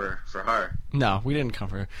came for her." No, we didn't come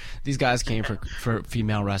for her. These guys came for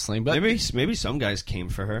female wrestling, but Maybe some guys came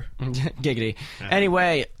for her. giggity.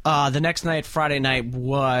 Anyway, the next night, Friday night,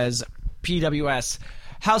 was PWS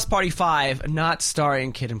House Party 5, not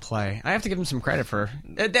starring Kid and Play. I have to give him some credit for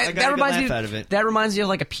that. I got a good laugh out of it. That reminds me of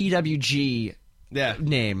like a PWG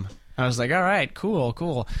name. I was like, all right,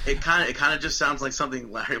 cool. It kind of just sounds like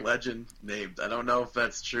something Larry Legend named. I don't know if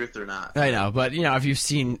that's truth or not. I know, but if you've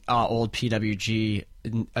seen old PWG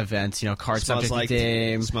events, Card Subject like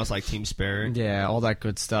Dame, Smells Like Team Spirit. Yeah, all that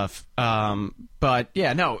good stuff. But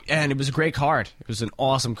yeah, no, and it was a great card. It was an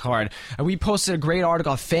awesome card. We posted a great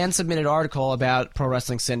article, a fan-submitted article about Pro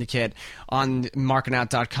Wrestling Syndicate on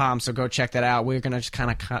markinout.com, so go check that out. We're going to just kind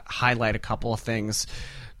of highlight a couple of things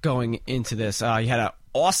going into this. You had an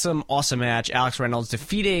awesome match. Alex Reynolds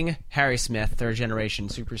defeating Harry Smith, third-generation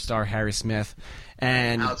superstar Harry Smith.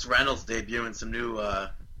 And Alex Reynolds debuting some new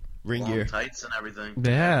ring long gear, tights and everything.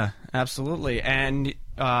 Yeah, absolutely. And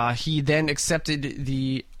he then accepted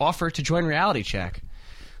the offer to join Reality Check.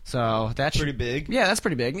 So that's pretty big. Yeah, that's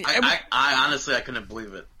pretty big. I honestly, I couldn't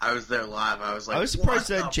believe it. I was there live. I was like, I was surprised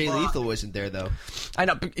what that Jay the fuck? Lethal wasn't there, though. I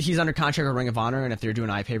know, but he's under contract with Ring of Honor, and if they're doing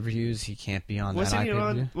iPay-per-views, he can't be on that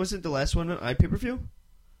iPay-per-view. Wasn't the last one an iPay-per-view?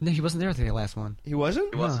 No, he wasn't there at the last one. He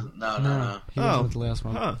wasn't? He wasn't. No. He wasn't at the last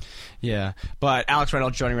one. Huh. Yeah, but Alex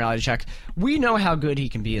Reynolds joining Reality Check. We know how good he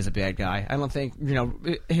can be as a bad guy. I don't think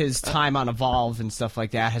his time on Evolve and stuff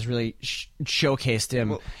like that has really showcased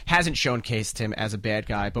him. Hasn't showcased him as a bad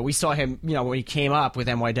guy, but we saw him. When he came up with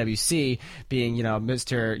NYWC, being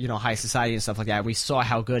Mr. High Society and stuff like that. We saw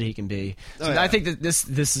how good he can be. So I think that this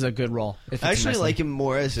is a good role. I actually like him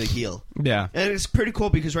more as a heel. Yeah, and it's pretty cool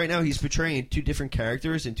because right now he's portraying two different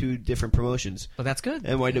characters in two different promotions. Well, that's good.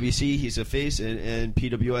 NYWC, he's a face, and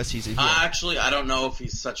PWS, he's a heel. Actually, I don't know if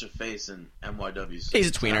he's such a face in NYWC. He's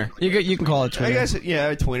a tweener. You can call it a tweener. I guess, yeah,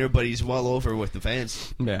 a tweener, but he's well over with the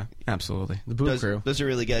fans. Yeah, absolutely. The Boo Crew doesn't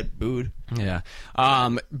really get booed. Yeah.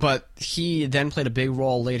 But he then played a big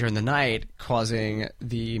role later in the night, causing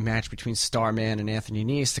the match between Starman and Anthony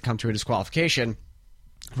Nese to come to a disqualification,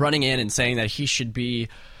 running in and saying that he's the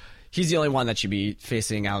only one that should be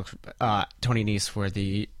facing Tony Nese for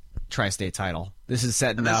the Tri-State title. This is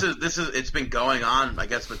setting up. It's been going on, I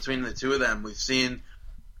guess, between the two of them. We've seen.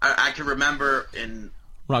 I can remember in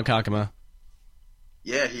Ron Kakama.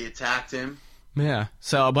 Yeah, he attacked him. Yeah.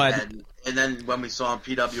 So, but and then when we saw in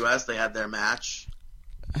PWS, they had their match.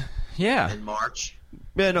 Yeah. In March.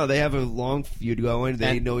 Yeah, no, they have a long feud going.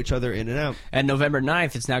 They know each other in and out. And November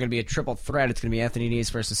 9th, it's now going to be a triple threat. It's going to be Anthony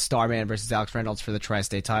Nese versus Starman versus Alex Reynolds for the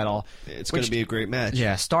Tri-State title. It's going to be a great match.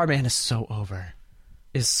 Yeah, Starman is so over.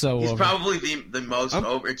 He's probably the most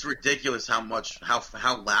over. It's ridiculous how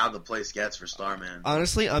loud the place gets for Starman.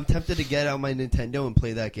 Honestly, I'm tempted to get out my Nintendo and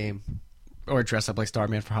play that game. Or dress up like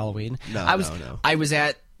Starman for Halloween. No. I was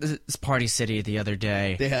at this Party City the other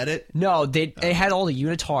day. They had it? No, they had all the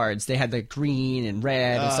unitards. They had the green and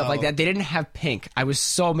red and stuff like that. They didn't have pink. I was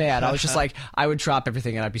so mad. I was just like, I would drop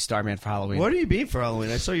everything and I'd be Starman for Halloween. What are you being for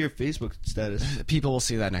Halloween? I saw your Facebook status. People will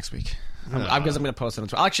see that next week. Because I'm going to post it on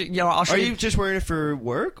Twitter. Actually, I'll show you. Are you just wearing it for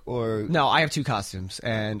work or? No, I have two costumes,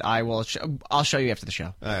 and I'll show you after the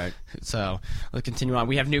show. All right. So let's continue on.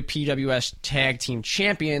 We have new PWS Tag Team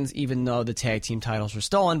Champions, even though the tag team titles were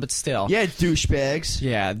stolen, but still. Yeah, douchebags.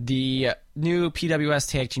 Yeah, the new PWS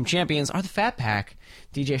Tag Team Champions are the Fat Pack,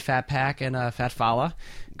 DJ Fat Pack and Fat Fala.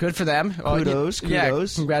 Good for them. Kudos. Yeah,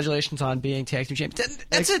 congratulations on being tag team champions.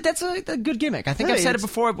 That's a good gimmick. I think I've said it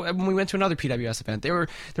before when we went to another PWS event. They're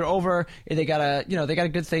over. They got a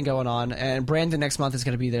good thing going on. And Brandon next month is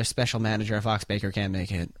going to be their special manager if Fox Baker can't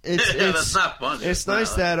make it. That's not fun. It's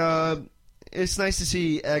nice to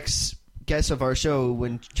see ex guests of our show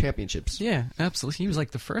win championships. Yeah, absolutely. He was like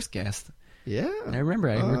the first guest. Yeah, I remember.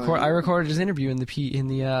 I recorded his interview in the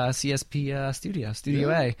CSP Studio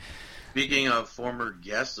A. Speaking of former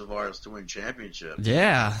guests of ours to win championships.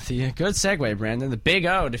 Yeah, good segue, Brandon. The Big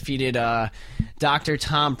O defeated Dr.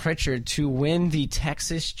 Tom Pritchard to win the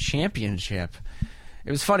Texas Championship.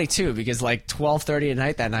 It was funny, too, because like 12:30 at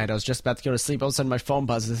night that night, I was just about to go to sleep. All of a sudden, my phone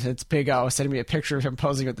buzzes. It's Big O sending me a picture of him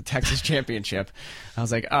posing at the Texas Championship. I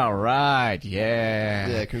was like, all right, yeah.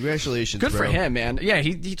 Yeah, congratulations, Good bro. for him, man. Yeah,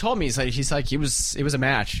 he told me, it was a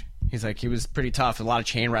match. He's like, he was pretty tough. A lot of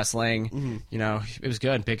chain wrestling. Mm-hmm. It was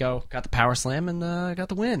good. Big O got the power slam and got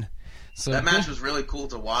the win. So that match was really cool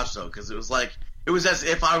to watch, though, because it was as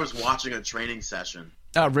if I was watching a training session.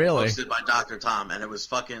 Oh, really? Hosted by Dr. Tom, and it was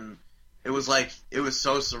so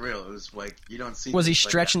surreal. It was like, you don't see... Was he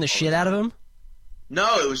stretching the shit out of him?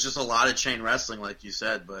 No, it was just a lot of chain wrestling, like you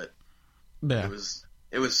said, but Yeah. It was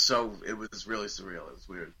really surreal. It was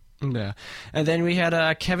weird. Yeah. And then we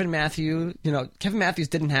had Kevin Matthews. Kevin Matthews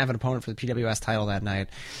didn't have an opponent for the PWS title that night,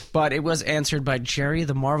 but it was answered by Jerry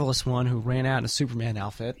the Marvelous One, who ran out in a Superman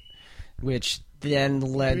outfit, which then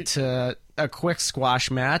led to a quick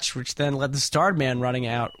squash match, which then led to Starman running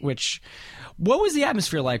out. What was the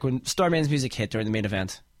atmosphere like when Starman's music hit during the main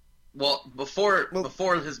event? Well, before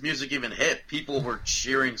his music even hit, people were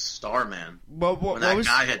cheering Starman.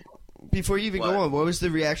 Before you even go on, what was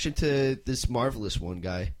the reaction to this Marvelous One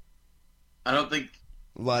guy? I don't think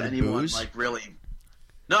a lot anyone, of boos? really...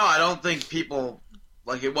 No, I don't think people...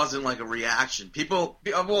 it wasn't like a reaction.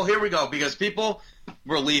 Well, here we go, because people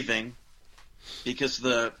were leaving because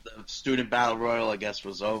the student battle royal, I guess,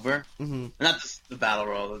 was over. Mm-hmm. Not the battle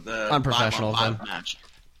royal, the unprofessional 5-on-5 match.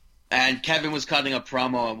 And Kevin was cutting a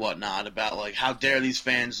promo and whatnot about, how dare these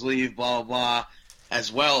fans leave, blah, blah, blah,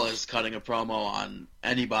 as well as cutting a promo on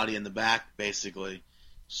anybody in the back, basically.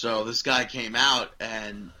 So this guy came out,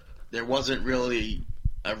 and there wasn't really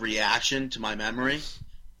a reaction to my memory,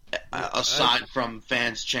 aside from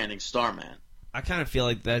fans chanting Starman. I kind of feel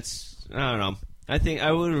like that's... I don't know. I think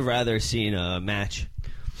I would have rather seen a match.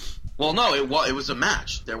 Well, no, it was a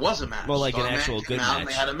match. There was a match. Well, like Starman an actual good match. And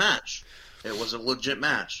they had a match. It was a legit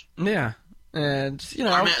match. Yeah. And,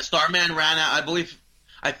 Starman ran out,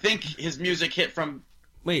 I think his music hit from...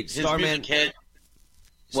 Wait, his music hit...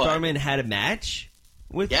 Starman had a match?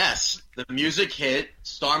 Yes, the music hit.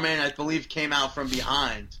 Starman, I believe, came out from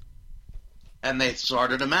behind, and they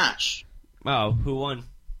started a match. Oh, who won?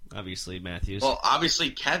 Obviously, Matthews. Well, obviously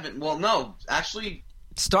Kevin. Well, no, actually,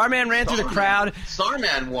 Starman ran through the crowd.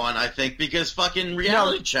 Starman won, I think, because fucking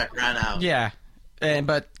Reality Check ran out. Yeah.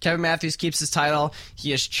 But Kevin Matthews keeps his title.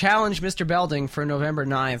 He has challenged Mr. Belding for November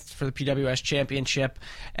 9th for the PWS Championship.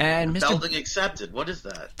 And Mr. Belding accepted. What is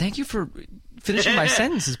that? Thank you for finishing my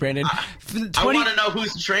sentences, Brandon. I want to know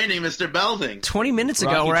who's training Mr. Belding. 20 minutes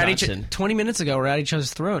ago, we're at each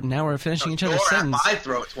other's throat, and now we're finishing each other's sentences. You were at my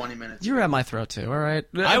throat 20 minutes ago. You were at my throat, too, all right?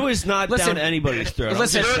 I was not down anybody's throat.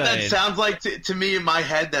 Listen, you know what that sounds like to me in my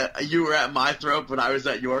head, that you were at my throat, but I was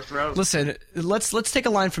at your throat? Listen, let's take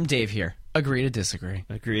a line from Dave here. Agree to disagree.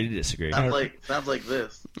 Agree to disagree. Sounds like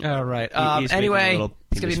this. All right. Anyway,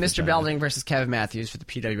 it's going to be Mr. Belding versus Kevin Matthews for the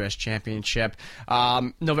PWS Championship.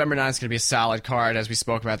 November 9th is going to be a solid card. As we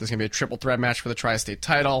spoke about, there's going to be a triple threat match for the Tri-State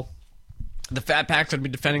title. The Fat Packs would be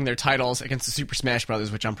defending their titles against the Super Smash Brothers,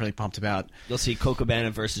 which I'm pretty pumped about. You'll see Coco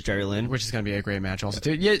Cabana versus Jerry Lynn, which is going to be a great match also,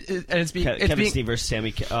 too. Yeah, and Kevin Steen versus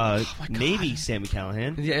Sammy maybe Sammy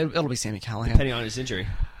Callahan. Yeah, it'll be Sammy Callahan. Depending on his injury.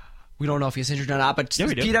 We don't know if he's injured or not, but the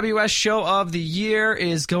PWS show of the year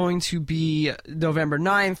is going to be November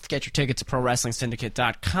 9th. Get your tickets at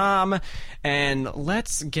ProWrestlingSyndicate.com. And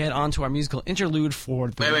let's get on to our musical interlude for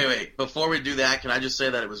the... Wait. Before we do that, can I just say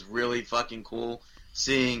that it was really fucking cool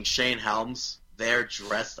seeing Shane Helms there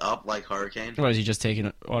dressed up like Hurricane. What, is he just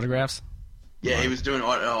taking autographs? Yeah, he was doing an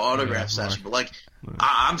autograph session. But,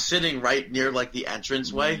 I'm sitting right near, the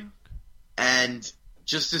entranceway, and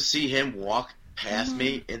just to see him walk past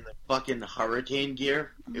me in the fucking Hurricane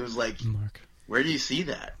gear, it was like, where do you see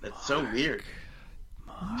that? That's so weird.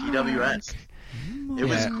 PWS. It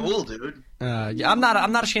was cool, dude. I'm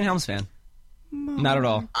not a Shane Helms fan. Not at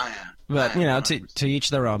all. I am. But, to each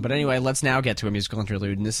their own. But anyway, let's now get to a musical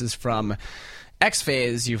interlude, and this is from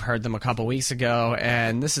X-Phase. You've heard them a couple weeks ago,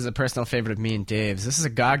 and this is a personal favorite of me and Dave's. This is a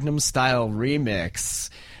Gangnam Style remix.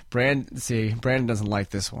 Brandon doesn't like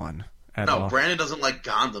this one. No, Brandon doesn't like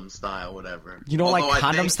Gundam Style, whatever. You don't like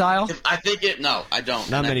Condom Style? I don't.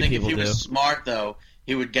 Not many people do. If he was smart, though,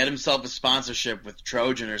 he would get himself a sponsorship with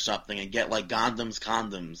Trojan or something and get, Gundam's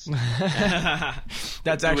condoms.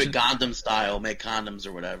 That's actually... Do it Gundam Style, make condoms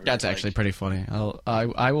or whatever. That's actually pretty funny.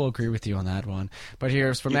 I will agree with you on that one. But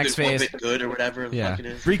here's from X-Phase. Whip it good or whatever the fuck it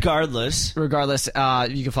is. Regardless,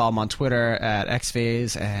 you can follow him on Twitter at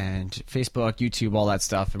X-Phase and Facebook, YouTube, all that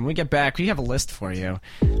stuff. And when we get back, we have a list for you.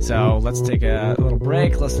 So let's take a little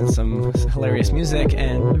break, listen to some hilarious music,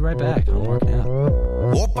 and we'll be right back on Markin Out.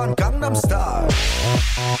 Oppan Gangnam Style.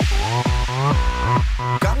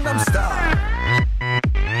 Gangnam Style.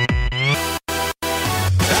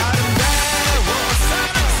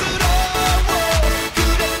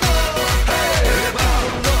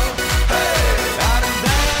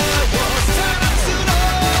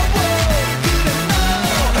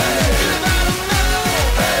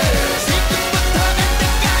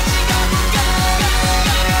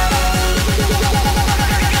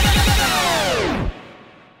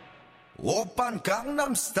 Oppan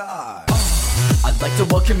Gangnam Style. I'd like to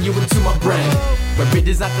welcome you into my brain, where it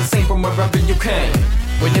is not the same from wherever you came.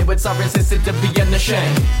 When it was I resisted to be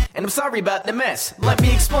unashamed. And I'm sorry about the mess, let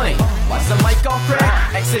me explain. Why's the mic all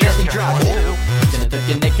cracked? Accidentally dropped it. Then I took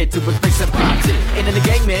your naked to a face and popped it. And in the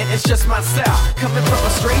game, man, it's just my style. Coming from a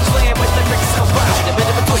strange land with lyrics so wild. A bit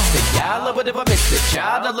of a twisted, yeah, a little bit of a mystic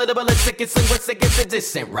child. A little bit of sick, it's linguistic, it's a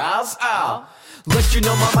distant rouse. I'll let you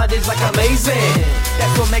know my mind is like amazing.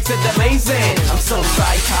 That's what makes it amazing. I'm so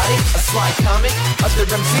psychotic, a sly comic. Other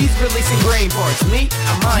MCs releasing brain parts. Me,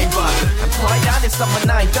 I'm mind-boggling. I'm quite honest, I'm a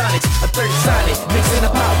nine-tonics. A third sonic, mixing a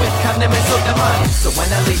pot with condiments so demonic. So when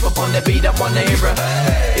I leap up on the beat, I wanna hear her.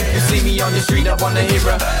 If you see me on the street, I wanna hear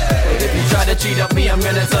her. But if you try to cheat up me, I'm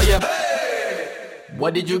gonna tell you.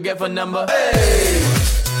 What did you get for number?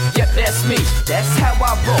 Yep, that's me, that's how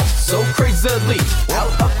I roll. So crazily,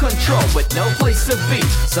 out of control with no place to be.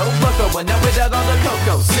 So loco when I'm without all the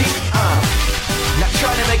cocoa. See, not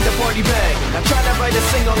trying to make the party bang. Not trying to write a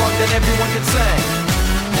sing-along that everyone can sing.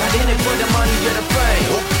 Not in it for the money or the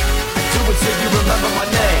fame. I do it so you remember my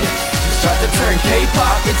name. Just tried to turn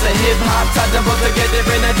K-pop into hip-hop. Tied them both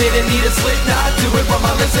together and I didn't need a slip knot. Do it for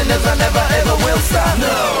my listeners, I never ever will stop.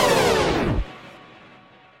 No.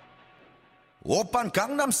 Oppan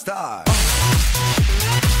Gangnam Style.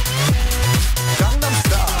 Gangnam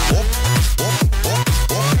Style.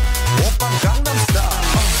 Oppan Gangnam Style.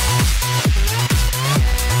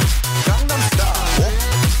 Gangnam Style.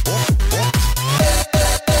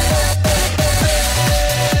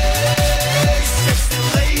 Sexy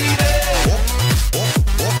lady.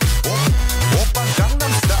 Oppan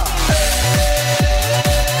Gangnam Style.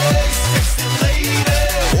 Sexy lady.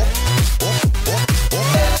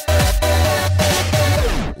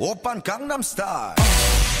 Oppan Gangnam Style.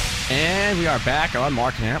 And we are back on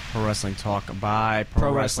Markin Out, Pro Wrestling Talk by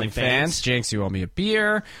Pro Wrestling Fans. Jinx, you owe me a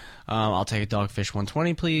beer. I'll take a Dogfish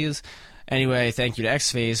 120, please. Anyway, thank you to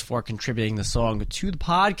X-Phase for contributing the song to the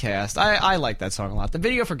podcast. I like that song a lot. The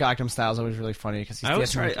video for Gangnam Style is always really funny because I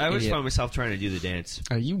always find myself trying to do the dance.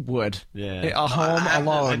 You would. Yeah. At home,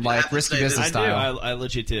 alone, like Risky Business style. I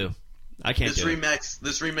legit do. I can't do it.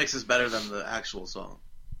 This remix is better than the actual song.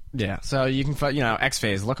 Yeah, so you can find,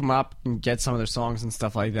 X-Phase, look them up and get some of their songs and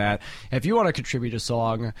stuff like that. If you want to contribute a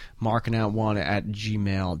song,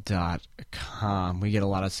 markingout1@gmail.com. We get a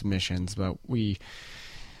lot of submissions, but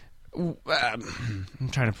I'm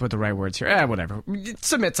trying to put the right words here. Whatever.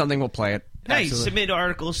 Submit something, we'll play it. Hey, Absolutely. submit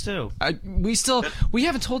articles too. We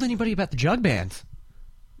haven't told anybody about the Jug Band.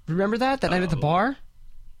 Remember that night at the bar?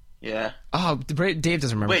 Yeah. Oh, Dave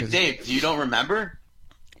doesn't remember. Wait, Dave, you don't remember?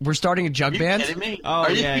 We're starting a Jug Band. Are you kidding me? Oh,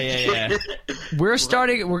 yeah. We're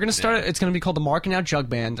going to start. It's going to be called the Markin Out Jug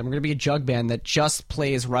Band. And we're going to be a jug band that just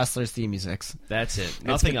plays wrestlers' theme musics. That's it.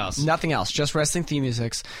 Nothing else. Nothing else. Just wrestling theme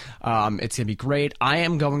musics. It's going to be great. I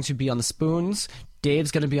am going to be on the spoons. Dave's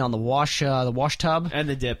going to be on the wash tub. And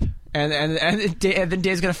the dip. And then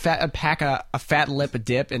Dave's going to pack a fat lip of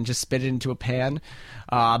dip and just spit it into a pan.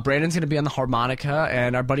 Brandon's going to be on the harmonica,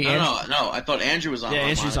 and our buddy Andrew. No, I thought Andrew was on. Yeah,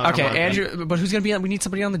 Andrew's on. Okay, Andrew, but who's going to be on? We need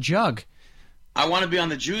somebody on the jug. I want to be on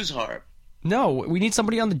the Jews harp. No, we need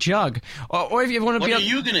somebody on the jug. Or if you want to be. What are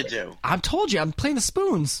you going to do? I've told you, I'm playing the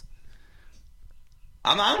spoons.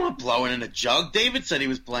 I'm not blowing in a jug. David said he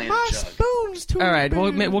was playing a jug. Spoons. All right,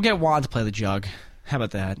 we'll get Juan to play the jug. How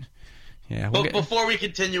about that? Yeah. Before we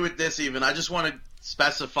continue with this, I just want to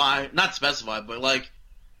not specify, but like.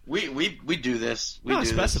 We do this. We do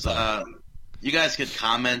specify. This. You guys could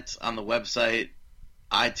comment on the website,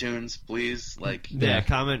 iTunes, please.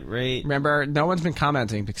 Comment, rate. Remember, no one's been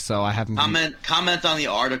commenting, so I haven't. Comment on the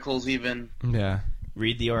articles, even. Yeah.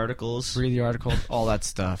 Read the articles, all that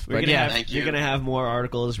stuff. We're gonna have more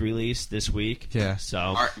articles released this week. Yeah.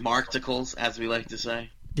 So Markticles, as we like to say.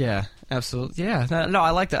 Yeah, absolutely. Yeah, no,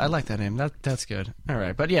 I like that. I like that name. That's good. All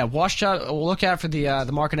right, but yeah, Wash Tub. We'll look out for the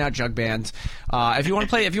Markin Out Jug Band. If you want to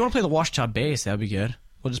play the Wash Tub bass, that'd be good.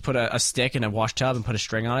 We'll just put a stick in a wash tub and put a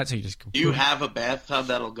string on it, so you just. Do you have a bathtub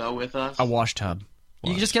that'll go with us? A wash tub.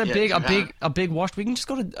 You can just get a big wash. We can just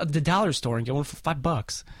go to the dollar store and get one for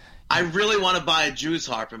 $5. I really want to buy a Jews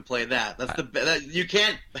harp and play that. You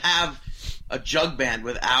can't have a jug band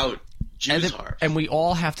without. And we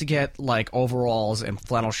all have to get like overalls and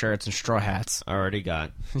flannel shirts and straw hats. Already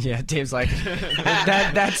got. Yeah, Dave's like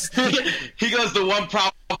that's. He goes. The one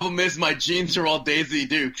problem is my jeans are all Daisy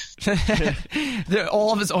Dukes.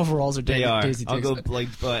 All of his overalls are Daisy Dukes. I'll go like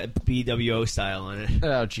BWO style on it.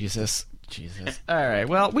 Oh Jesus. All right.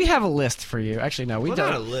 Well, we have a list for you. Actually, no, we don't.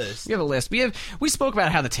 Not a list. We have a list. We spoke about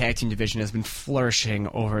how the tag team division has been flourishing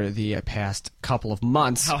over the past couple of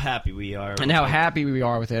months. How happy we are. And how happy we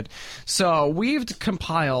are with it. So we've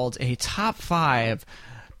compiled a top 5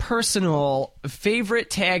 personal favorite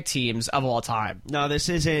tag teams of all time. No, this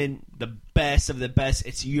isn't the best of the best.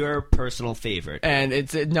 It's your personal favorite.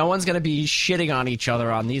 And no one's going to be shitting on each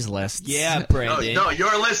other on these lists. Yeah, Brandon. No,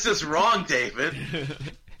 your list is wrong, David.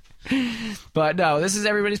 But no, this is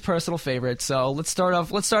everybody's personal favorite. So let's start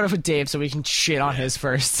off with Dave so we can shit on his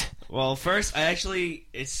first. Well, first,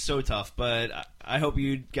 it's so tough, but I hope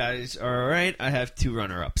you guys are all right. I have 2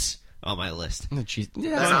 runner-ups on my list. Oh, geez. Yeah,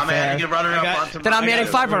 Then that's I'm not fair. adding a runner-up onto Then I'm mine. adding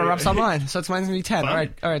 5 runner-ups on mine, so it's mine's going to be 10. All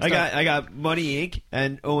right. I start. got Money Inc.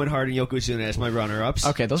 and Owen Hart and Yokozuna as my runner-ups.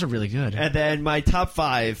 Okay, those are really good. And then my top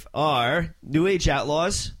 5 are New Age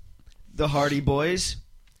Outlaws, the Hardy Boys,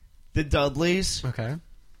 the Dudleys, Okay.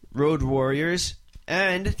 Road Warriors,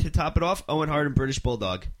 and to top it off, Owen Hart and British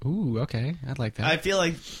Bulldog. Ooh, okay. I'd like that. I feel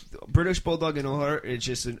like British Bulldog and Owen Hart is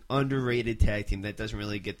just an underrated tag team that doesn't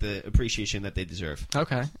really get the appreciation that they deserve.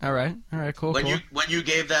 Okay. All right. Cool. When cool. you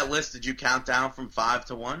gave that list, did you count down from 5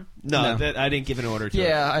 to 1? No, No. I didn't give an order to it.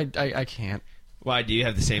 Yeah, I can't. Why, do you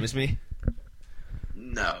have the same as me?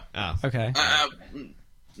 No. Oh. Okay.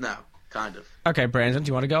 No, kind of. Okay, Brandon, do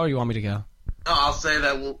you want to go or you want me to go? No, I'll say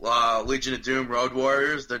that Legion of Doom, Road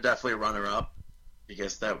Warriors, they're definitely a runner-up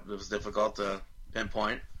because that was difficult to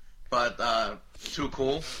pinpoint. But Too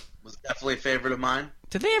Cool was definitely a favorite of mine.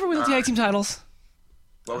 Did they ever win the tag team titles?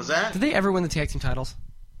 What was that? Did they ever win the tag team titles?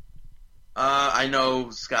 I know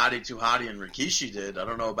Scotty Too Hottie and Rikishi did. I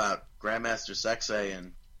don't know about Grandmaster Sexay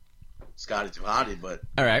and Scotty Too Hottie, but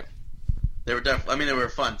All right. they were definitely. I mean, they were a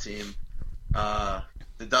fun team.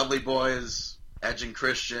 The Dudley Boys, Edge and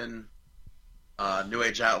Christian, New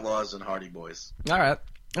Age Outlaws, and Hardy Boys. All right.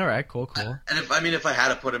 Cool. And if I had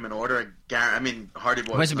to put them in order, Hardy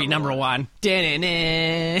Boys Which would be number one.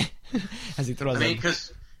 Da-na-na. As he throws I mean, them.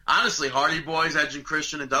 because honestly, Hardy Boys, Edge and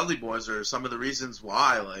Christian, and Dudley Boys are some of the reasons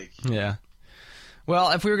why. Like, Yeah.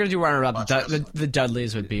 Well, if we were going to do runner-up, Watch the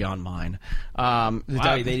Dudleys would be on mine. Wow,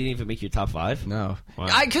 they didn't even make your top 5? No. Wow.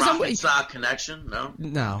 Rocket Sock Connection, no.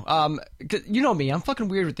 No. 'Cause you know me. I'm fucking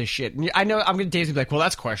weird with this shit. I know Dave's gonna be like, well,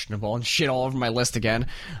 that's questionable, and shit all over my list again.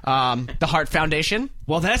 The Hart Foundation.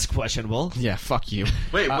 Well, that's questionable. Yeah, fuck you.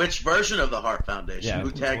 Wait, which version of the Hart Foundation? Yeah,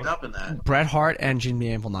 Who tagged up in that? Bret Hart and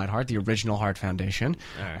Jimmy Anvil Neidhart, the original Hart Foundation.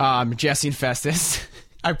 All Jesse and Festus,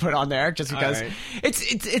 I put on there just because All right.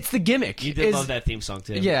 it's the gimmick. You did love that theme song,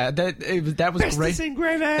 too. Yeah, that was great. Festus and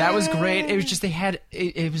Griffin! That was great. It was just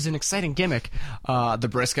it was an exciting gimmick. The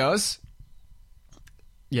Briscoes.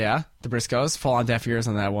 Yeah, the Briscoes fall on deaf ears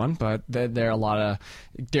on that one, but they're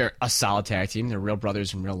a solid tag team. They're real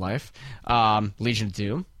brothers in real life. Legion of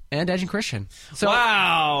Doom and Edge and Christian. So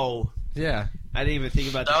Wow! yeah. I didn't even think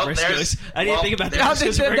about the No, Briscoes. I didn't think about the there's-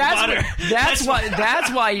 Briscoes. and Ring of Honor.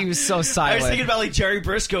 That's why he was so silent. I was thinking about like Jerry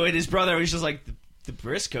Briscoe and his brother. I was just like the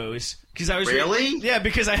Briscoes because I was Really? Yeah,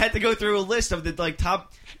 because I had to go through a list of the like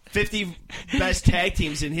top 50 best tag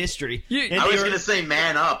teams in history. And I they was were- going to say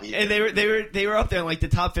Man Up. and they were up there in like the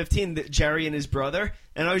top 15. Jerry and his brother,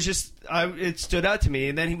 and I was just it stood out to me.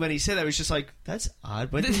 And then when he said that, I was just like, that's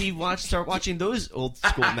odd. When did he start watching those old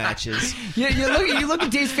school matches? Yeah, you look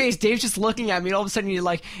at Dave's face. Dave's just looking at me. And all of a sudden, it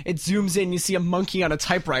zooms in. You see a monkey on a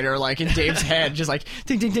typewriter, like in Dave's head, just like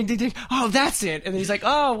ding, ding, ding, ding, ding. Oh, that's it. And then he's like,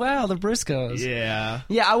 oh wow, the Briscoes. Yeah.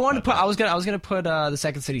 Yeah, I wanted to put. I was gonna put the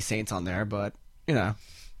Second City Saints on there, but you know,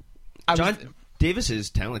 John Davis is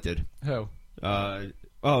talented. who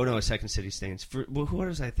Oh no, Second City Stains. Who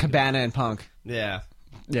was I thinking? Cabana and Punk. Yeah.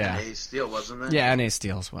 Yeah, Ace Steel, wasn't there? yeah, and Ace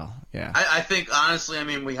Steel as well. Yeah, I think, honestly, I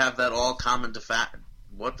mean, we have that all common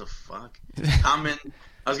what the fuck? Common,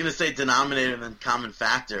 I was going to say denominator and then common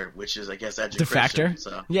factor, which is, I guess, Edge the and Christian. factor.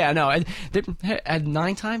 So, Yeah, no, they had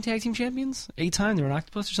 9-time tag team champions, 8-time. They were an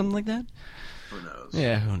octopus or something like that. who knows?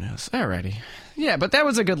 Yeah, who knows? Alrighty. Yeah, but that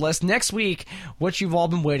was a good list. Next week, what you've all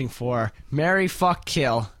been waiting for: Marry, Fuck,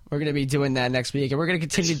 Kill. We're gonna be doing that next week, and we're gonna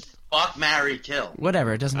continue. Fuck, marry, kill.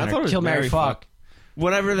 Whatever, it doesn't I matter. thought it was Kill, marry, marry, fuck.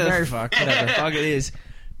 Whatever the Marry, fuck. Whatever. fuck it is.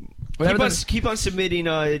 Whatever Keep on submitting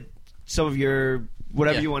some of your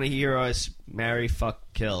whatever Yeah. you want to hear us marry, fuck,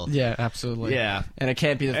 kill. Yeah, absolutely. Yeah. And it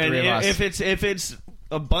can't be the And three of us. if it's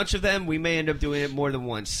a bunch of them, we may end up doing it more than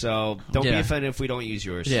once. So don't be Yeah. offended if we don't use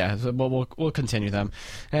yours. Yeah, so we'll continue them.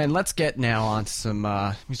 And let's get now on to some,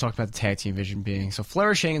 we talked about the tag team vision being so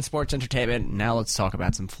flourishing in sports entertainment. Now let's talk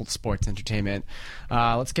about some full sports entertainment.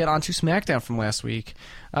 Let's get on to SmackDown from last week.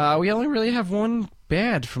 We only really have one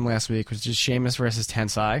bad from last week, which is Sheamus versus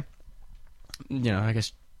Tensai. You know, I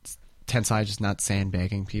guess Tensai just not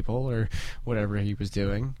sandbagging people or whatever he was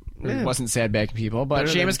doing. Yeah. It wasn't sandbagging people, but Better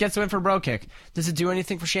Sheamus than- gets to win for a bro kick. Does it do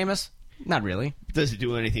anything for Sheamus? Not really. Does it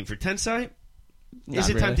do anything for Tensai? Is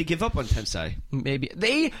it time to give up on Tensai?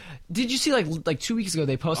 Maybe did you see like 2 weeks ago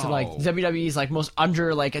they posted like WWE's like most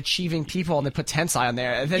under like achieving people and they put Tensai on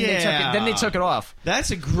there and then they took it off.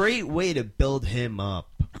 That's a great way to build him up.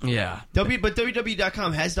 Yeah. But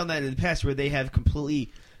WWE.com has done that in the past where they have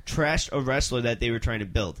completely trashed a wrestler that they were trying to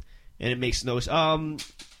build, and it makes no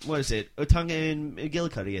what is it? Otunga and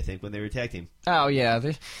McGillicuddy, I think, when they were tag team. Oh yeah.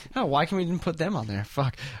 Why can we didn't put them on there?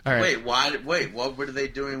 Fuck. All right. Wait, what were they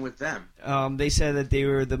doing with them? They said that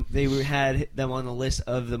they had them on the list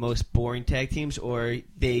of the most boring tag teams, or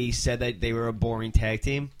they said that they were a boring tag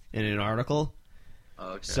team in an article.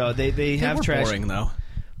 Okay. So they have were trashed. boring though.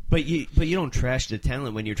 But you don't trash the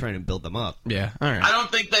talent when you're trying to build them up. Yeah. All right. I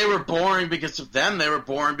don't think they were boring because of them. They were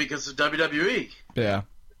boring because of WWE. Yeah.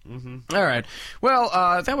 Mm-hmm. All right.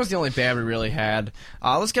 Well, that was the only bad we really had.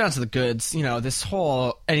 Let's get on to the goods. You know, this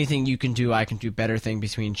whole anything you can do, I can do better thing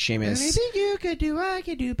between Sheamus. Anything you could do, I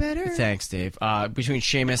could do better. Thanks, Dave. Between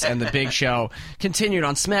Sheamus and the Big Show continued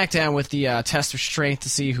on SmackDown with the test of strength to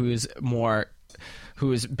see who's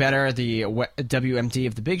better, the WMD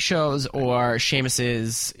of the Big Shows or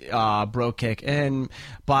Sheamus's bro kick. And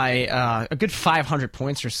by a good 500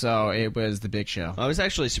 points or so, it was the Big Show. I was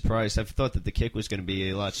actually surprised. I thought that the kick was going to be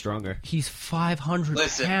a lot stronger. He's 500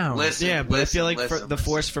 pounds. Yeah, but I feel like the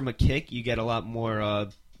force from a kick, you get a lot more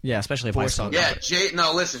yeah, especially if force on Yeah, that.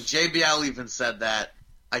 JBL even said that.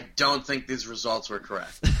 I don't think these results were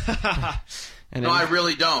correct. And I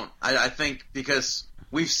really don't. I think because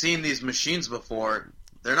we've seen these machines before.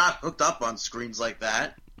 They're not hooked up on screens like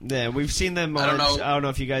that. Yeah, we've seen them on... I don't know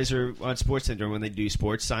if you guys are on SportsCenter when they do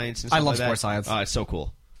sports science and stuff like that. I love sports science. Oh, it's so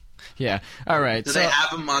cool. Yeah. All right. Do they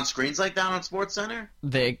have them on screens like that on SportsCenter?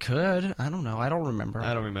 They could. I don't know. I don't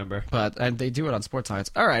remember. But they do it on Sports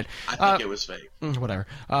Science. All right. I think it was fake. Whatever.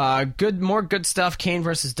 More good stuff. Kane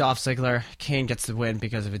versus Dolph Ziggler. Kane gets the win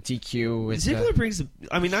because of a DQ. Ziggler brings...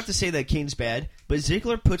 I mean, not to say that Kane's bad, but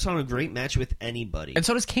Ziggler puts on a great match with anybody. And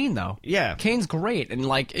so does Kane, though. Yeah. Kane's great. And,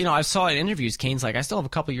 like, you know, I saw in interviews, Kane's like, I still have a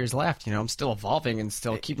couple years left. You know, I'm still evolving and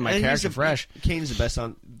still keeping my character fresh. Kane's the best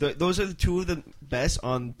on... those are the two of the best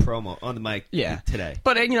on promo, on the mic today.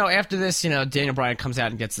 But, you know, after this, you know, Daniel Bryan comes out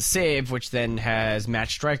and gets the save, which then has Matt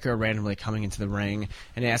Striker randomly coming into the ring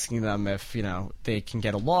and asking them if, you know, they can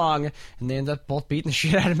get along. And they end up both beating the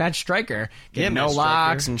shit out of Matt Striker. Getting no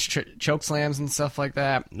locks and choke slams and stuff like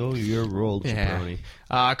that. No, you're rolled, jabroni.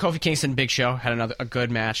 Kofi Kingston, Big Show, had a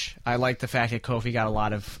good match. I like the fact that Kofi got a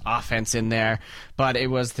lot of offense in there, but it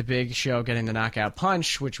was the Big Show getting the knockout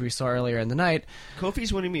punch, which we saw earlier in the night.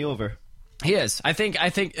 Kofi's winning me over. He is. I think.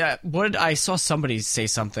 I saw somebody say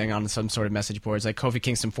something on some sort of message boards like Kofi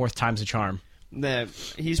Kingston 4th time's a charm. Nah,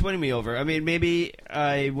 he's winning me over. I mean, maybe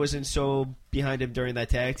I wasn't so behind him during that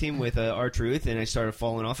tag team with R-Truth, and I started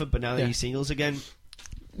falling off it. But now that he's singles again.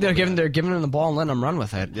 They're giving him the ball and letting him run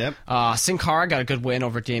with it. Yep. Sin Cara got a good win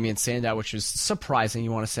over Damian Sandow, which was surprising.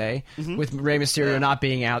 You want to say with Rey Mysterio not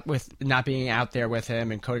being out there with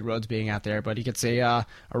him and Cody Rhodes being out there, but he gets a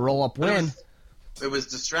roll up win. It was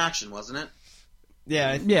distraction, wasn't it?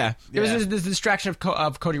 Yeah. It was the distraction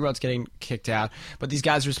of Cody Rhodes getting kicked out, but these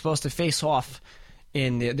guys were supposed to face off.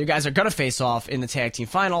 The guys are going to face off in the tag team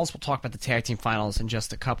finals. We'll talk about the tag team finals in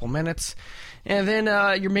just a couple minutes. And then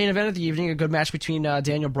your main event of the evening, a good match between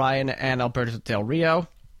Daniel Bryan and Alberto Del Rio.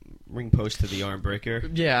 Ring post to the arm breaker.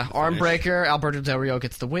 Yeah, arm breaker. Alberto Del Rio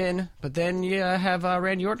gets the win. But then you have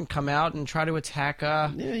Randy Orton come out and try to attack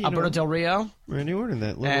Alberto Del Rio. Randy Orton,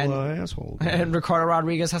 that little asshole. And Ricardo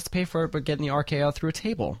Rodriguez has to pay for it, but getting the RKO through a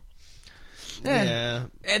table. Yeah.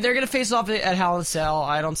 And they're going to face off at Hell in a Cell.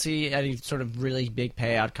 I don't see any sort of really big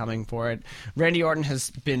payout coming for it. Randy Orton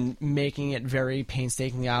has been making it very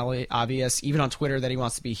painstakingly obvious, even on Twitter, that he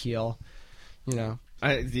wants to be heel. You know.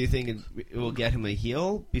 Do you think it will get him a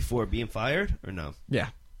heel before being fired, or no? Yeah.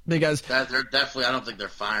 Because they're definitely, I don't think they're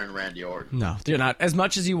firing Randy Orton. No, they're not. As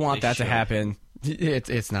much as you want that to happen,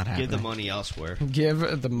 it's not happening. Give the money elsewhere.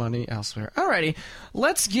 Give the money elsewhere. Alrighty,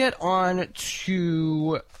 let's get on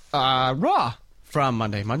to Raw from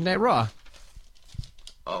Monday Night Raw.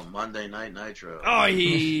 Oh, Monday Night Nitro. Oh,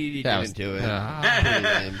 he didn't do it.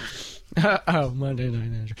 Monday Night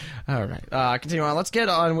Nitro. All right, continue on. Let's get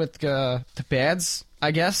on with the bads,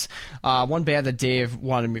 I guess. One bad that Dave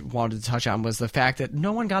wanted to touch on was the fact that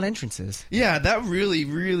no one got entrances. Yeah, that really,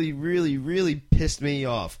 really, really, really pissed me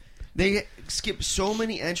off. They skipped so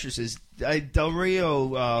many entrances. Del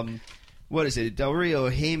Rio, what is it? Del Rio,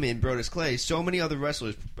 Heyman, Brodus Clay, so many other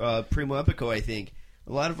wrestlers, Primo Epico, I think.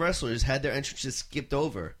 A lot of wrestlers had their entrances skipped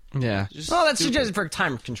over. Yeah. Well, that's just for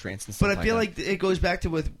time constraints and stuff. But I feel like it goes back to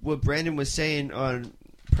what Brandon was saying on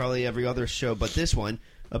probably every other show, but this one,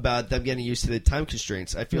 about them getting used to the time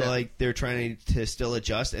constraints. I feel like they're trying to still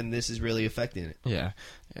adjust, and this is really affecting it. Yeah.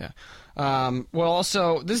 Well,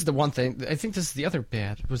 also, this is the one thing. I think this is the other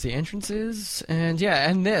bad, was the entrances. And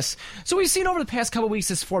this. So we've seen over the past couple weeks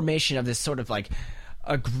this formation of this sort of like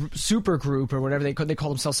a super group or whatever they call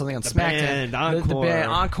themselves, something on SmackDown. The band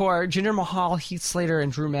Encore, Jinder Mahal, Heath Slater,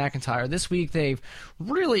 and Drew McIntyre. This week they've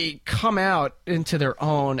really come out into their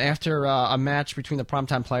own after a match between the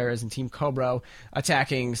Primetime Players and Team Cobra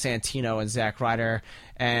attacking Santino and Zack Ryder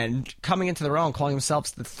and coming into their own, calling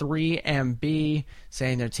themselves the 3MB,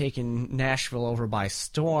 saying they're taking Nashville over by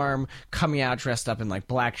storm, coming out dressed up in like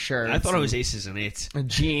black shirts. I thought it was Aces and Eights.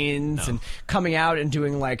 Jeans, and coming out and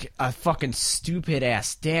doing like a fucking stupid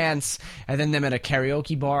ass dance, and then them at a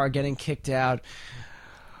karaoke bar getting kicked out.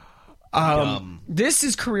 This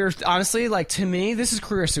is career, honestly, like to me, this is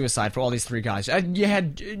career suicide for all these three guys. You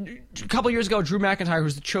had a couple years ago, Drew McIntyre,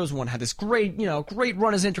 who's the chosen one, had this great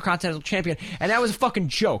run as Intercontinental Champion, and that was a fucking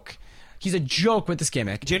joke. He's a joke with this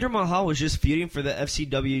gimmick. Jinder Mahal was just feuding for the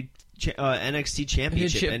FCW NXT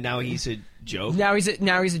Championship, and now he's a joke. Now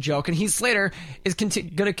he's a joke, and Heath Slater is going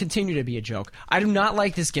to continue to be a joke. I do not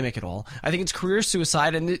like this gimmick at all. I think it's career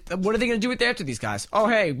suicide, and what are they going to do with after these guys? Oh,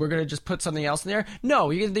 hey, we're going to just put something else in there?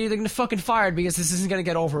 No, they're going to fucking fire it because this isn't going to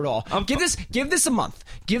get over at all. Give this a month.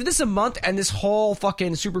 Give this a month, and this whole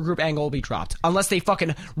fucking supergroup angle will be dropped. Unless they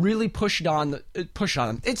fucking really push it on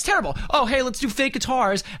them. It's terrible. Oh, hey, let's do fake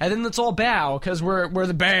guitars, and then let's all bow because we're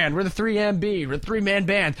the band. We're the 3MB. We're the three-man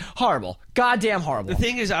band. Horrible. Goddamn horrible. The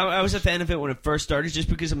thing is, I was a fan of it when it first started just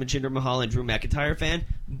because I'm a Jinder Mahal and Drew McIntyre fan,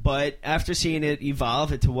 but after seeing it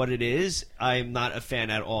evolve into what it is, I'm not a fan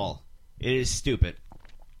at all. It is stupid.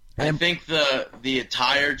 I think the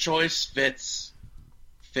attire choice fits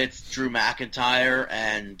Drew McIntyre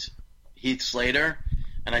and Heath Slater,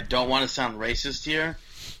 and I don't want to sound racist here,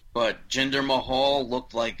 but Jinder Mahal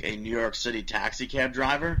looked like a New York City taxi cab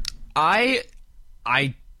driver. I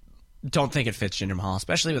don't think it fits Jinder Mahal,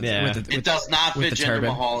 especially with it does not fit Jinder turban.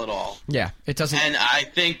 Mahal at all. Yeah, it doesn't. And I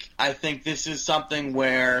think this is something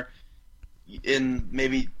where in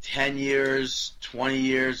maybe 10 years, 20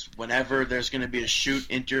 years, whenever there's going to be a shoot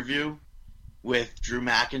interview with Drew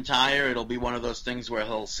McIntyre, it'll be one of those things where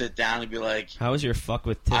he'll sit down and be like, "How was your fuck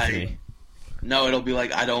with Tiffany?" No, it'll be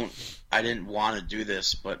like, I didn't want to do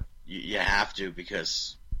this, but you have to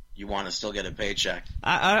because you want to still get a paycheck.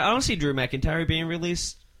 I don't see Drew McIntyre being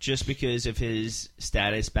released just because of his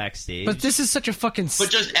status backstage. But this is such a fucking. But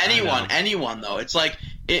just anyone though. It's like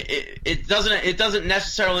it doesn't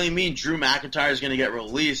necessarily mean Drew McIntyre is going to get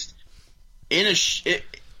released in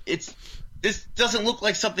this doesn't look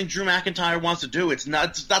like something Drew McIntyre wants to do. It's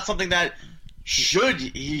not something that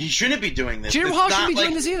he shouldn't be doing this. Jinder Mahal shouldn't be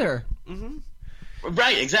doing this either. Mm-hmm.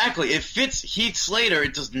 Right, exactly. It fits Heath Slater.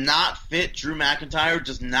 It does not fit Drew McIntyre. It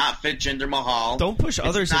does not fit Jinder Mahal. Don't push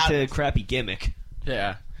others into a crappy gimmick.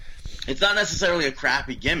 Yeah. It's not necessarily a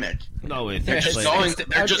crappy gimmick. No, they're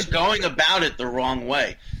just going about it the wrong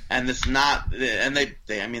way, and it's not. And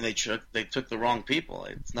they took the wrong people.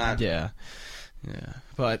 It's not. Yeah.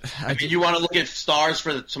 But I mean, you want to look at stars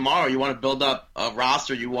for tomorrow. You want to build up a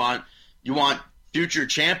roster. You want future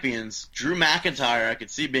champions. Drew McIntyre, I could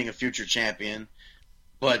see being a future champion,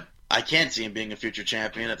 but I can't see him being a future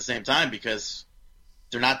champion at the same time because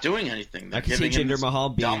they're not doing anything. I can see Jinder Mahal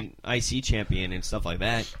being IC champion and stuff like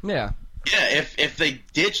that. Yeah. Yeah, if they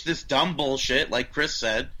ditch this dumb bullshit, like Chris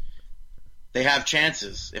said, they have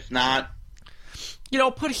chances. If not...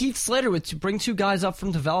 put Heath Slater bring two guys up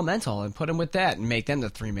from developmental and put him with that and make them the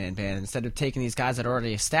three-man band instead of taking these guys that are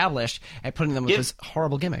already established and putting them with this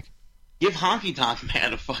horrible gimmick. Give Honky Tonk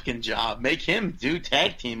Man a fucking job. Make him do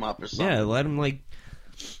tag team up or something. Yeah, let him,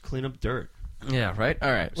 clean up dirt. Yeah, right?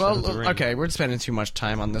 All right. Well, okay, we're spending too much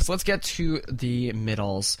time on this. Let's get to the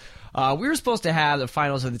middles. We were supposed to have the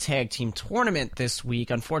finals of the tag team tournament this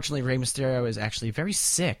week. Unfortunately, Rey Mysterio is actually very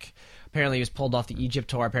sick. Apparently, he was pulled off the Egypt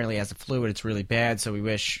tour. Apparently, he has the flu, and it's really bad. So we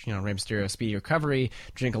wish, Rey Mysterio a speedy recovery.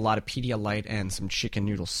 Drink a lot of Pedialyte and some chicken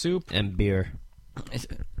noodle soup and beer.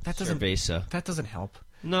 That doesn't help.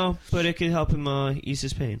 No, but it could help him ease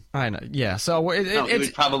his pain. I know. Yeah. So he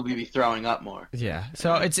would probably be throwing up more. Yeah.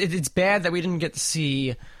 So it's bad that we didn't get to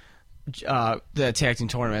see the tag team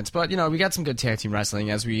tournaments, but we got some good tag team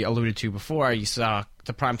wrestling as we alluded to before. You saw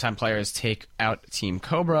the Primetime Players take out Team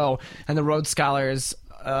Cobra, and the Rhodes Scholars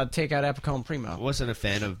take out Epico and Primo. I wasn't a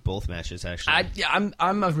fan of both matches, actually.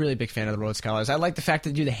 I'm a really big fan of the Rhodes Scholars. I like the fact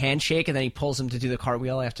that they do the handshake and then he pulls them to do the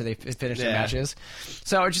cartwheel after they finish their matches.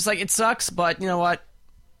 So it's just it sucks, but you know what?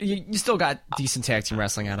 you still got decent tag team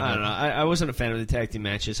wrestling out of it. I don't know. I wasn't a fan of the tag team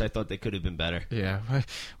matches. I thought they could have been better. Yeah,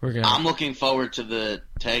 we're gonna. I'm looking forward to the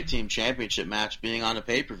tag team championship match being on a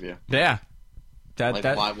pay-per-view. Yeah, Why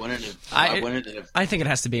wouldn't it? Why wouldn't it? I think it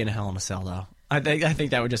has to be in a Hell in a Cell, though. I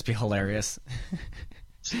think that would just be hilarious.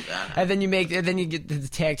 See that? And then you get the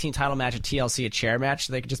tag team title match at TLC, a chair match,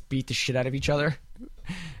 so they could just beat the shit out of each other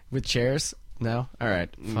with chairs. No, all right,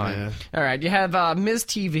 fine. Yeah. All right, you have Miz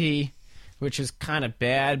TV, which is kind of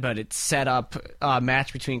bad, but it set up a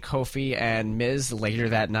match between Kofi and Miz later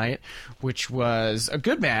that night, which was a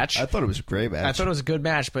good match. I thought it was a great match. I thought it was a good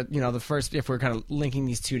match, but the first, if we're kind of linking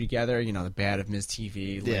these two together, the bad of Miz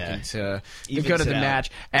TV linking to the Evens good of the it out.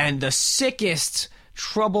 match, and the sickest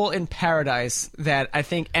trouble in paradise that I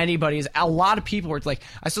think a lot of people were like,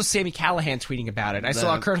 I saw Sami Callihan tweeting about it. I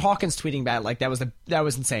saw Kurt Hawkins tweeting about it. Like that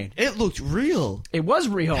was insane. It looked real. It was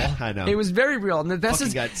real. I know. It was very real. And they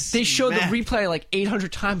showed the smacked. replay like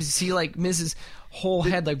 800 times to see like Miz's whole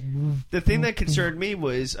head like. The thing that concerned me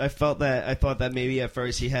was I thought that maybe at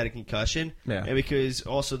first he had a concussion, Yeah. and because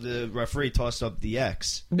also the referee tossed up the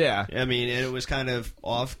X. Yeah. I mean, and it was kind of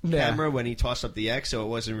off camera when he tossed up the X, so it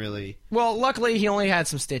wasn't really. Well, luckily he only had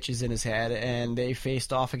some stitches in his head, and they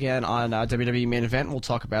faced off again on WWE Main Event. We'll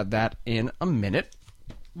talk about that in a minute.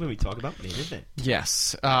 When we talk about main event.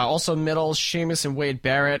 Yes. Also, middle Sheamus and Wade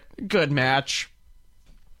Barrett, good match.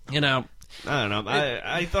 I don't know.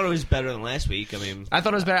 I thought it was better than last week. I mean, I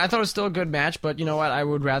thought it was better. I thought it was still a good match, but you know what? I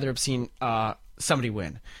would rather have seen somebody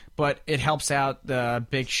win. But it helps out the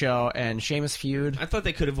Big Show and Sheamus feud. I thought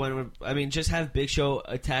they could have won with. I mean, just have Big Show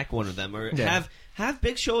attack one of them, or have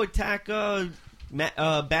Big Show attack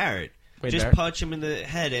Barrett. Wade Just Barrett? punch him in the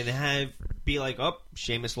head and be like, "Oh,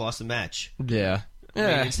 Sheamus lost the match." Yeah. I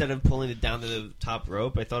mean, instead of pulling it down to the top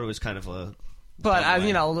rope, I thought it was kind of a. But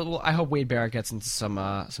way. I hope Wade Barrett gets into some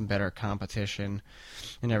better competition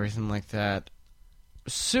and everything like that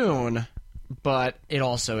soon. But it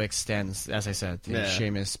also extends, as I said, the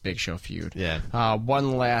Sheamus Big Show feud. Yeah.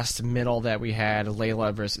 One last middle that we had: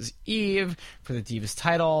 Layla versus Eve for the Divas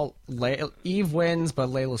title. Eve wins, but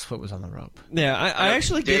Layla's foot was on the rope. Yeah, I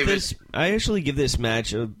actually give David. this. I actually give this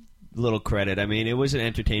match a little credit. I mean, it was an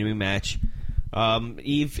entertaining match.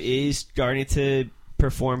 Eve is starting to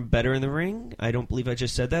perform better in the ring. I don't believe I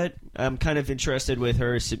just said that. I'm kind of interested with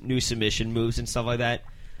her new submission moves and stuff like that.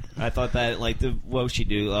 I thought that, like, what would she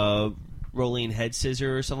do? Rolling head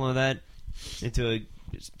scissor or something like that into a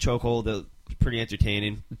chokehold. That was pretty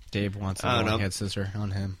entertaining. Dave wants a I don't rolling know. head scissor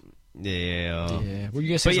on him. Yeah. Yeah. Were you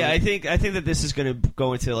gonna say But yeah, something? I think that this is going to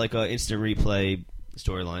go into like a instant replay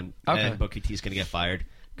storyline, Okay. and Booker T's going to get fired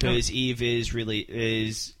because Eve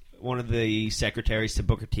is one of the secretaries to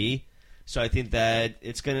Booker T. So I think that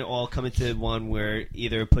it's going to all come into one where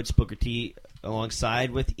either it puts Booker T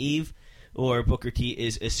alongside with Eve, or Booker T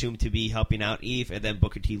is assumed to be helping out Eve, and then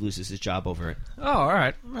Booker T loses his job over it. Oh, all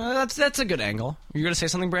right. That's a good angle. You gonna say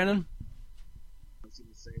something, Brandon? I was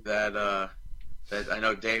going to say that I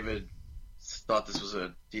know David thought this was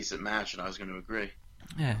a decent match, and I was going to agree.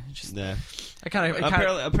 Yeah. Just Yeah.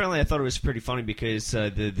 apparently I thought it was pretty funny because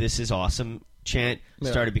the "This is awesome" chant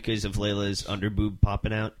started because of Layla's underboob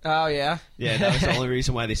popping out. Oh yeah. Yeah, that was the only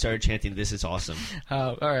reason why they started chanting "This is awesome."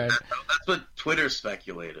 Oh, all right. That's what Twitter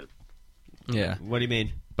speculated. Yeah. What do you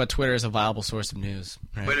mean? But Twitter is a viable source of news.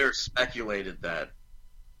 Right? Twitter speculated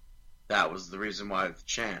that was the reason why the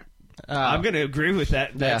chant. I'm going to agree with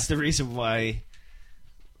that. That's the reason why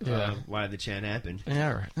the chant happened. All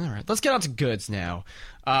right. Let's get on to goods now.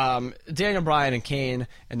 Daniel Bryan and Kane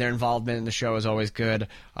and their involvement in the show is always good.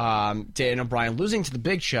 Daniel Bryan losing to the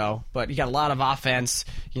Big Show, but he got a lot of offense.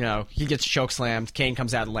 He gets choke slammed. Kane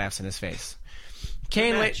comes out and laughs in his face.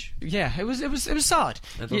 Kane, it was solid.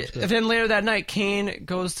 Thought it was good. Then later that night, Kane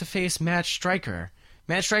goes to face Matt Striker.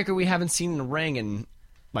 Matt Striker, we haven't seen in the ring in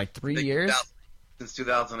like 3 years. Since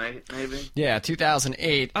 2008, maybe? Yeah,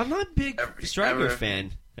 2008. I'm not a big Striker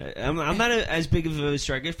fan. I'm not as big of a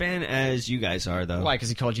Striker fan as you guys are, though. Why? Because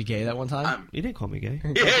he called you gay that one time? He didn't call me gay.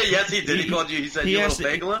 Yeah, yes, he did. He called you. He said you little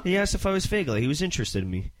fagula. He asked if I was fagula. He was interested in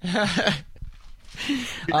me.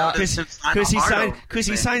 Because Because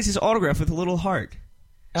he signs his autograph with a little heart.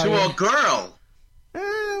 to a girl.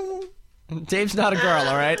 Dave's not a girl,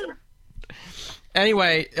 all right?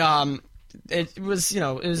 Anyway, it was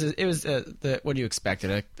what do you expect?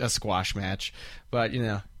 A squash match. But,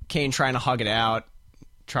 Kane trying to hug it out,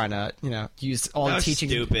 trying to, use all the teaching.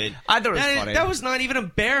 Stupid. I thought it was funny. That was not even a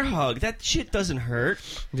bear hug. That shit doesn't hurt.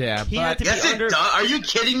 Yeah, He had to Yes, be it under. does. Are you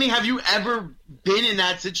kidding me? Have you ever been in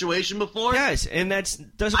that situation before? Yes, and that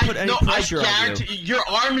doesn't put any pressure I on guarantee you. your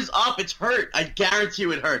arm is up. It's hurt. I guarantee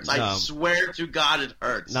you it hurts. No. I swear to God it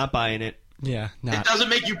hurts. Not buying it. Yeah, It doesn't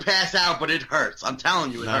make you pass out, but it hurts. I'm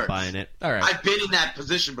telling you, it Not hurts. buying it. All right. I've been in that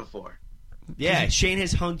position before. Yeah, Shane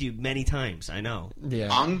has hunged you many times. I know. Yeah.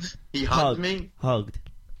 Hunged? He hugged me? Hugged.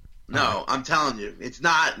 No, I'm telling you. It's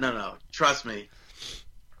not. No. Trust me.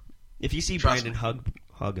 If you see Trust Brandon,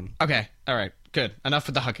 hug him. Okay. All right. Good. Enough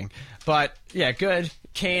with the hugging. But yeah, good.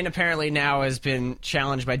 Kane apparently now has been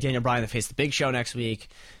challenged by Daniel Bryan to face the Big Show next week.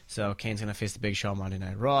 So Kane's going to face the Big Show on Monday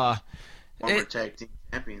Night Raw. Former tag team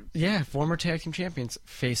champions. Yeah, former tag team champions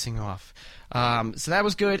facing off. So that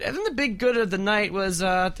was good. And then the big good of the night was,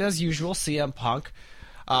 as usual, CM Punk.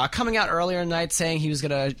 Coming out earlier in the night saying he was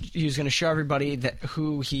gonna show everybody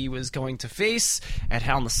who he was going to face at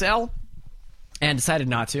Hell in a Cell, and decided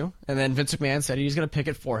not to. And then Vince McMahon said he was going to pick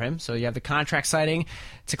it for him. So you have the contract signing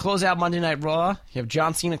to close out Monday Night Raw. You have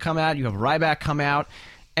John Cena come out. You have Ryback come out,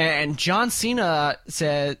 and John Cena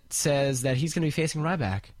says that he's going to be facing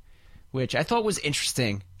Ryback, which I thought was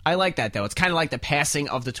interesting. I like that, though. It's kind of like the passing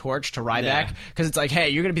of the torch to Ryback, because it's like, hey,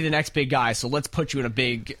 you're going to be the next big guy, so let's put you in a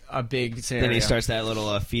big scenario. Then he starts that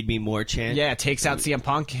little "Feed Me More" chant. Yeah, takes out CM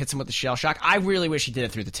Punk, hits him with the shell shock. I really wish he did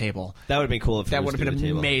it through the table. That would have been cool. If That would have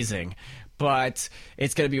been amazing. But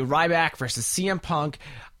it's going to be Ryback versus CM Punk.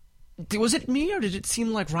 Was it me, or did it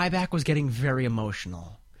seem like Ryback was getting very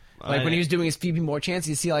emotional? Like when he was doing his Phoebe Moore chants,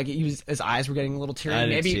 you see like his eyes were getting a little teary.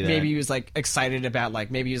 Maybe he was like excited about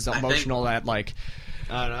maybe he was emotional at like.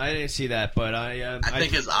 I don't know, I didn't see that, but I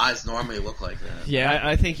think his eyes normally look like that. Yeah,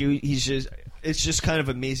 I think he's just. It's just kind of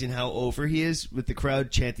amazing how over he is with the crowd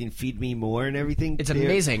chanting "Feed me more" and everything. It's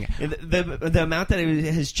amazing. And the amount that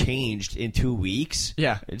it has changed in 2 weeks.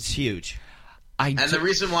 Yeah, it's huge. The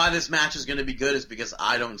reason why this match is going to be good is because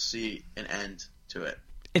I don't see an end to it.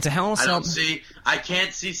 It's a Hell in a Cell. I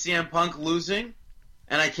can't see CM Punk losing,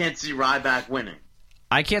 and I can't see Ryback winning.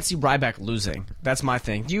 I can't see Ryback losing. That's my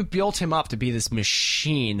thing. You built him up to be this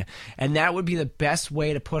machine, and that would be the best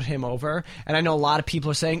way to put him over. And I know a lot of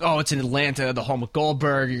people are saying, oh, it's in Atlanta, the home of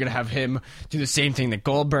Goldberg. You're going to have him do the same thing that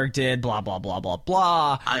Goldberg did, blah, blah, blah, blah,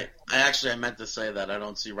 blah. I meant to say that I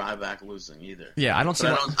don't see Ryback losing either. Yeah, I don't see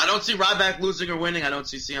Ryback losing or winning. I don't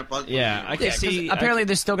see CM Punk losing. Yeah, I can see. Apparently,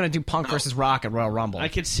 they're still going to do Punk versus Rock at Royal Rumble. I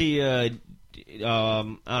could see I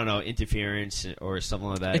don't know, interference or something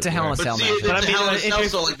like that. It's a Hell in a Cell match. But Hell in a Cell,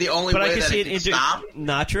 so like the only way that it can stop.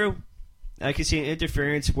 Not true. I can see an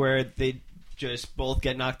interference where they just both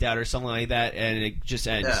get knocked out or something like that, and it just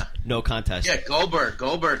ends. Yeah. No contest. Yeah, Goldberg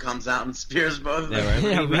comes out and spears both of them.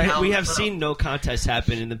 Yeah, right. We have seen no contest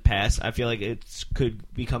happen in the past. I feel like it could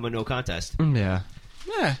become a no contest. Yeah.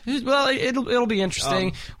 Yeah. Well, it'll be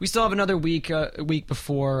interesting. We still have another week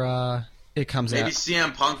before. It comes Maybe out. Maybe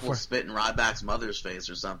CM Punk will spit in Ryback's mother's face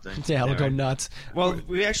or something. Yeah, it'll go nuts. Well,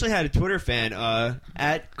 we actually had a Twitter fan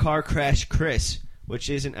at Car Crash Chris, which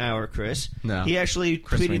isn't our Chris. No. He actually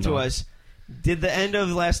tweeted to us, did the end of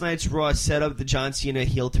last night's Raw set up the John Cena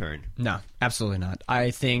heel turn? No, absolutely not.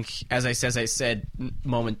 I think, as I said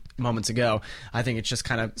moments ago, I think it's just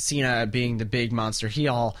kind of Cena being the big monster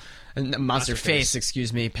heel, monster face,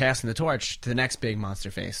 passing the torch to the next big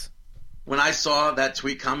monster face. When I saw that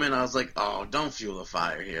tweet coming, I was like, oh, don't fuel the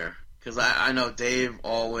fire here. Because I know Dave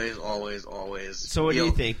always. So what do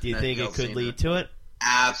you think? Do you think it could lead to it?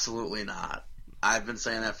 Absolutely not. I've been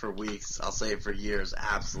saying that for weeks. I'll say it for years.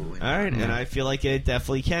 Absolutely not. All right, and I feel like it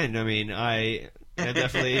definitely can. I mean, I am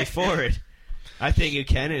definitely for it. I think it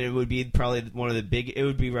can, and it would be probably one of the big. It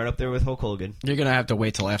would be right up there with Hulk Hogan. You're gonna have to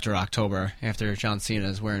wait till after October, after John Cena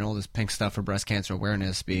is wearing all this pink stuff for breast cancer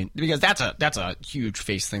awareness, because that's a huge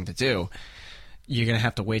face thing to do. You're gonna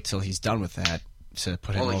have to wait till he's done with that to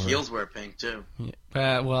put him over. Well, the heels wear pink too.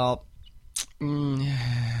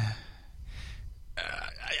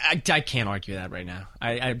 I can't argue that right now.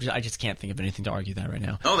 I just can't think of anything to argue that right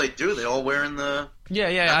now. No, they do. They all wear in the.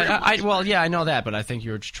 Yeah. I know that, but I think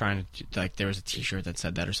you were just trying to like there was a T-shirt that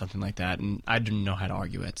said that or something like that, and I didn't know how to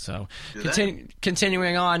argue it. So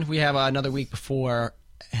continuing on, we have another week before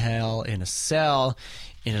Hell in a Cell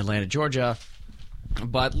in Atlanta, Georgia.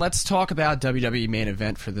 But let's talk about WWE main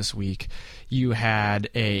event for this week. You had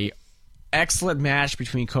a excellent match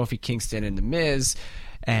between Kofi Kingston and The Miz.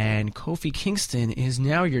 And Kofi Kingston is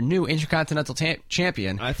now your new Intercontinental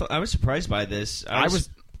Champion. I was surprised by this. I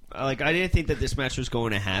didn't think that this match was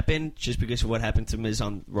going to happen just because of what happened to Miz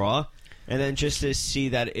on Raw. And then just to see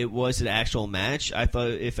that it was an actual match, I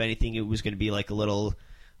thought, if anything, it was going to be like a little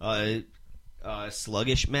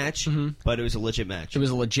sluggish match, but it was a legit match. It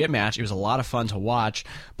was a legit match. It was a lot of fun to watch.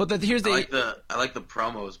 But I like the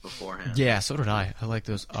promos beforehand. Yeah, so did I. I like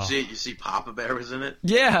those. You see Papa Bear was in it?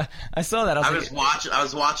 Yeah, I saw that. I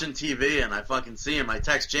was watching TV and I fucking see him. I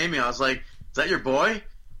text Jamie. I was like, "Is that your boy?"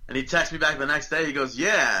 And he texts me back the next day. He goes,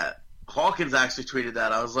 "Yeah." Hawkins actually tweeted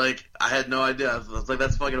that. I was like, I had no idea. I was like,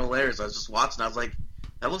 that's fucking hilarious. I was just watching. I was like,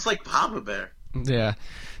 that looks like Papa Bear. Yeah,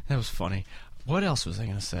 that was funny. What else was I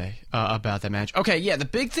going to say about that match? Okay, yeah, the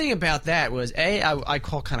big thing about that was, I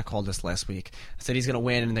kind of called this last week. I said he's going to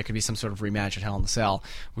win and there could be some sort of rematch at Hell in the Cell,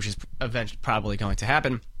 which is eventually probably going to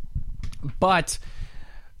happen. But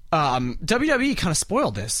WWE kind of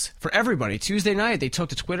spoiled this for everybody. Tuesday night, they took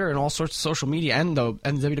to Twitter and all sorts of social media and the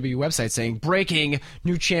WWE website saying, breaking,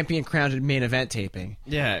 new champion crowned at main event taping.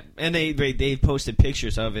 Yeah, and they posted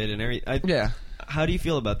pictures of it and everything. Yeah. How do you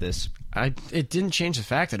feel about this? It didn't change the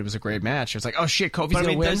fact that it was a great match. It was like, oh shit, Kofi's But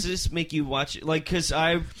going to win. does this make you watch it? Like, because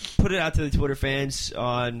I put it out to the Twitter fans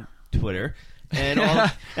on Twitter, and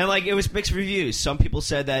and like it was mixed reviews. Some people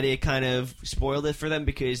said that it kind of spoiled it for them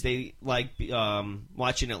because they like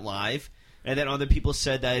watching it live, and then other people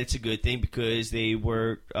said that it's a good thing because they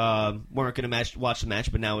weren't going to watch the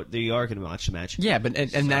match, but now they are going to watch the match. Yeah, but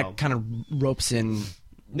and that kind of ropes in.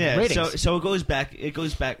 Yeah, ratings. so it goes back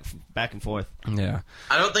and forth. Yeah.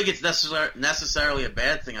 I don't think it's necessarily a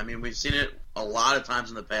bad thing. I mean, we've seen it a lot of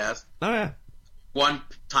times in the past. Oh yeah. One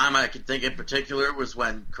time I can think in particular was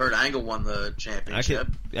when Kurt Angle won the championship.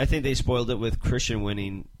 I think they spoiled it with Christian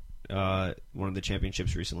winning one of the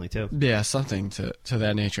championships recently too. Yeah, something to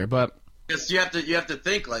that nature. But because you have to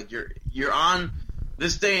think like you're on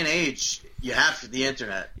this day and age. You have the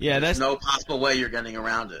internet. Yeah, there's no possible way you're getting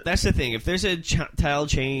around it. That's the thing. If there's a title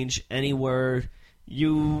change anywhere,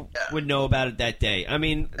 you would know about it that day. I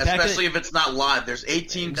mean, especially if it's not live. There's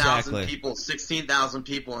 18,000 people, 16,000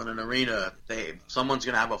 people in an arena. Someone's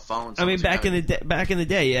gonna have a phone. I mean, back in the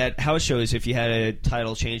day at house shows, if you had a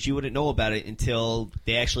title change, you wouldn't know about it until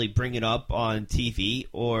they actually bring it up on TV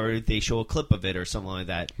or they show a clip of it or something like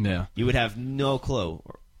that. Yeah, you would have no clue.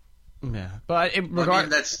 Yeah, but I mean,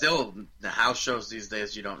 that's still the house shows these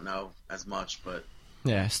days. You don't know as much, but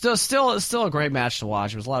yeah, still a great match to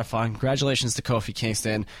watch. It was a lot of fun. Congratulations to Kofi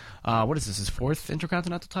Kingston. What is this? His 4th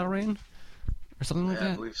Intercontinental title reign, or something like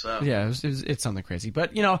that? I believe so. Yeah, it's something crazy.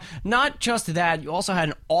 But not just that. You also had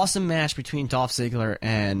an awesome match between Dolph Ziggler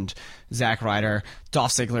and Zack Ryder.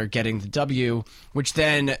 Dolph Ziggler getting the W, which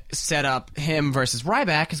then set up him versus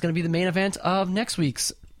Ryback is going to be the main event of next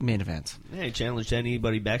week's main event. Yeah, he challenged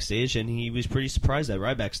anybody backstage, and he was pretty surprised that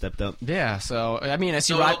Ryback stepped up. Yeah, so I mean,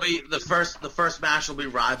 it'll be the first match will be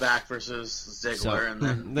Ryback versus Ziggler, and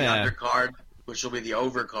then the undercard, which will be the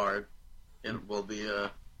overcard, it will be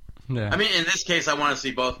Yeah. I mean, in this case, I want to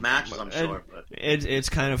see both matches, I'm sure. But it's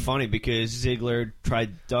kind of funny because Ziggler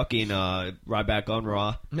tried ducking Ryback on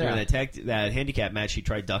Raw. During that handicap match, he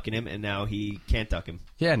tried ducking him, and now he can't duck him.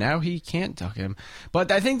 Yeah, now he can't duck him.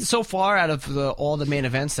 But I think so far, out of all the main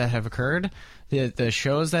events that have occurred, the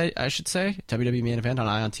shows that I should say, WWE main event on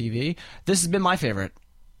Ion TV, this has been my favorite.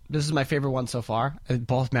 This is my favorite one so far.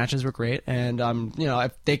 Both matches were great, and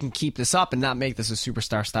if they can keep this up and not make this a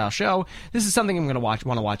superstar style show, this is something I'm going to want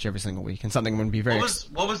to watch every single week, and something I'm going to be very.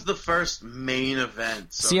 What was the first main event?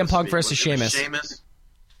 CM Punk versus Sheamus.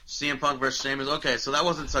 CM Punk versus Sheamus. Okay, so that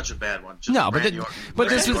wasn't such a bad one. Just no, but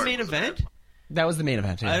this was the main event. That was the main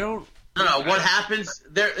event. Yeah. I don't. No. What happens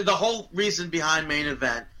there? The whole reason behind main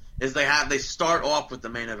event is they start off with the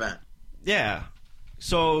main event. Yeah.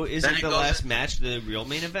 So isn't the last match the real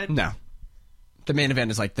main event? No. The main event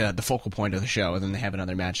is like the focal point of the show, and then they have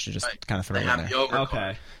another match to just kind of throw in there. The overcard.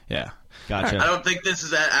 Okay. Yeah. Gotcha. I don't think this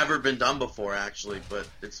has ever been done before, actually, but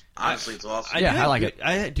it's honestly it's awesome. I like it.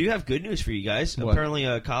 I do have good news for you guys. What?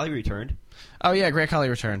 Apparently, Kali returned. Oh yeah, Great Khali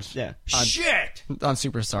returns. Yeah. Shit! On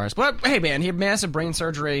Superstars. But hey, man, he had massive brain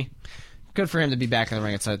surgery. Good for him to be back in the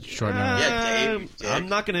ring at such short notice. Yeah, Dave. I'm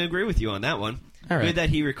not going to agree with you on that one. All right. Good that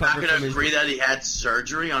he recovered. Not going to agree that he had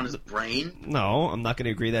surgery on his brain. No, I'm not going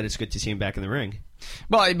to agree that it's good to see him back in the ring.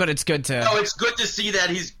 Well, but it's good to. No, it's good to see that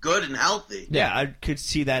he's good and healthy. Yeah, I could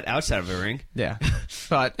see that outside of the ring. Yeah,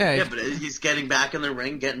 but hey. Yeah, but he's getting back in the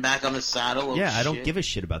ring, getting back on the saddle. Yeah, I don't give a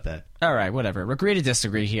shit about that. All right, whatever. We agree to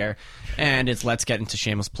disagree here, and let's get into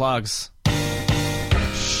shameless plugs.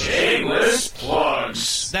 Shameless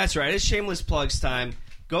plugs. That's right. It's shameless plugs time.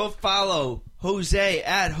 Go follow Jose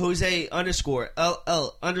at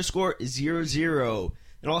Jose_LL_00.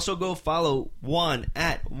 And also go follow Juan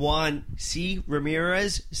at Juan C.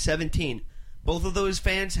 Ramirez 17. Both of those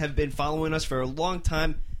fans have been following us for a long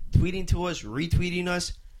time, tweeting to us, retweeting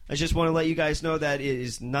us. I just want to let you guys know that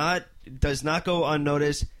it does not go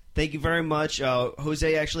unnoticed. Thank you very much.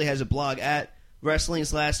 Jose actually has a blog at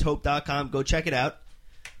Wrestling'sLastHope.com. Go check it out.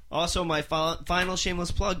 Also, my final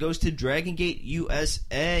shameless plug goes to Dragon Gate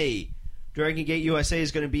USA. Dragon Gate USA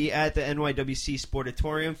is going to be at the NYWC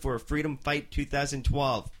Sportatorium for Freedom Fight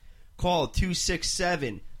 2012. Call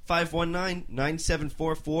 267-592-5555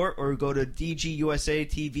 519-9744 or go to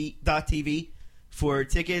dgusatv.tv for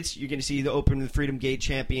tickets. You're going to see the Open the Freedom Gate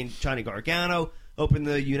champion Johnny Gargano, Open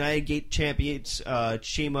the United Gate champions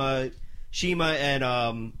Shima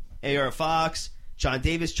and AR Fox, John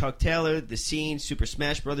Davis, Chuck Taylor, The Scene, Super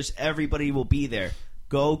Smash Brothers. Everybody will be there.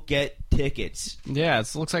 Go get tickets. Yeah,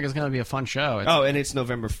 it looks like it's going to be a fun show. And it's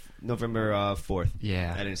November 4th.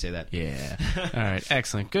 Yeah. I didn't say that. Yeah. All right,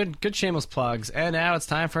 excellent. Good shameless plugs. And now it's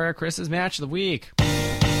time for Chris's Match of the Week.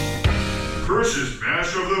 Chris's Match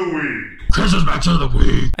of the Week. Chris's Match of the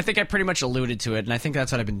Week. I think I pretty much alluded to it, and I think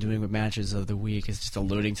that's what I've been doing with Matches of the Week, is just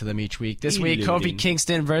alluding to them each week. This week, Kofi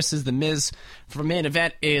Kingston versus The Miz for main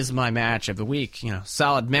event is my Match of the Week.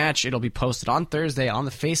 Solid match. It'll be posted on Thursday on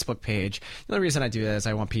the Facebook page. The only reason I do that is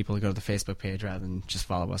I want people to go to the Facebook page rather than just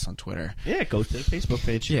follow us on Twitter. Yeah, go to the Facebook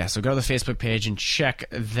page. Yeah, so go to the Facebook page and check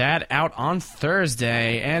that out on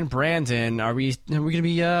Thursday. And Brandon, are we going to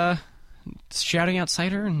be shouting out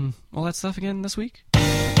Cider and all that stuff again this week?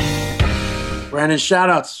 Brandon,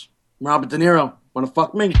 shoutouts. Robert De Niro. Want to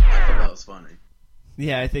fuck me? I thought that was funny.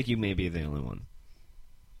 Yeah, I think you may be the only one.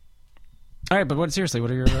 All right, but seriously, what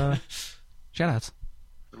are your shoutouts?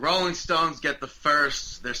 The Rolling Stones get the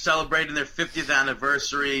first. They're celebrating their 50th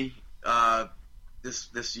anniversary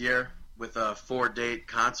this year with a 4-date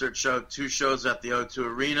concert show. 2 shows at the O2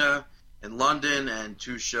 Arena in London and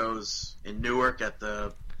 2 shows in Newark at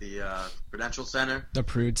the Prudential Center. The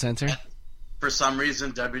Prude Center. For some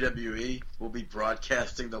reason, WWE will be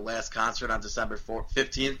broadcasting the last concert on December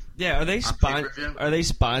 15th. Yeah, are they pay-per-view. Are they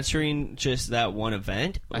sponsoring just that one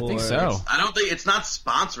event? I think so. I don't think it's not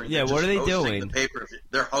sponsoring. Yeah, what are they doing? The pay-per-view.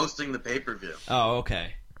 They're hosting the pay-per-view. Oh,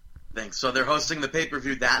 okay. So they're hosting the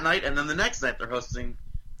pay-per-view that night, and then the next night they're hosting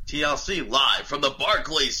TLC live from the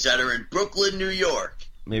Barclays Center in Brooklyn, New York.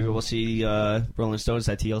 Maybe we'll see Rolling Stones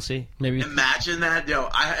at TLC. Maybe. Imagine that,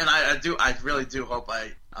 I really do hope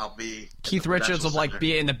I'll be. Keith Richards will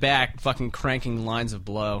be in the back, fucking cranking lines of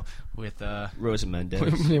blow with Rosa Mendez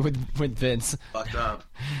with Vince. Fucked up.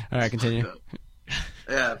 All right, continue.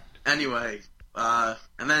 Yeah. Anyway, and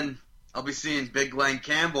then I'll be seeing Big Glenn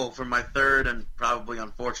Campbell for my 3rd and probably,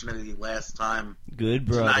 unfortunately, last time. Good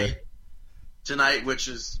brother. Tonight, which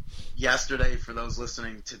is yesterday for those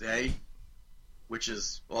listening today. Which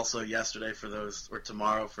is also yesterday for those, or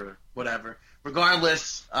tomorrow for whatever.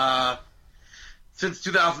 Regardless, since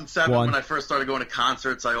 2007, when I first started going to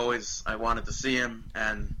concerts, I wanted to see him,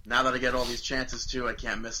 and now that I get all these chances to, I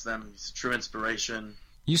can't miss them. He's a true inspiration.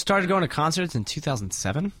 You started going to concerts in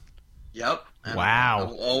 2007? Yep. And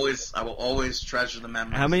wow. I will always treasure the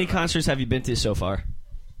memories. How many concerts have you been to so far?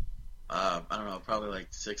 I don't know, probably like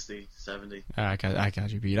 60, 70. I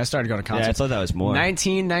got you beat. I started going to concerts. Yeah, I thought that was more.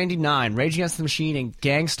 1999, Rage Against the Machine and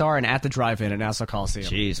Gang Starr and At the Drive-In at Nassau Coliseum.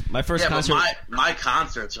 Jeez. My first concert... But my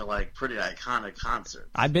concerts are like pretty iconic concerts.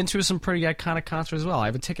 I've been to some pretty iconic concerts as well. I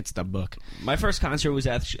have a ticket stub book. My first concert was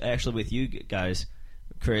actually with you guys,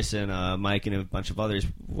 Chris and Mike and a bunch of others.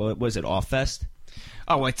 What was it, Off Fest?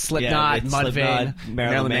 Oh, like Slipknot, Mudvayne,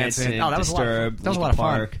 Marilyn Manson, Oh, that was Disturbed, that was a lot of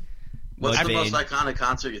fun. What's the most iconic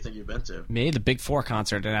concert you think you've been to? Me, the Big Four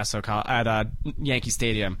concert at Yankee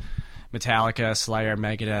Stadium. Metallica, Slayer,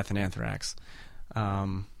 Megadeth, and Anthrax.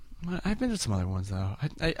 I've been to some other ones though.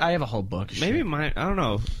 I have a whole book. Maybe mine. I don't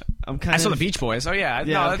know. I saw the Beach Boys. Oh yeah.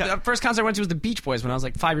 The first concert I went to was the Beach Boys when I was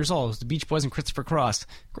like 5 years old. It was the Beach Boys and Christopher Cross.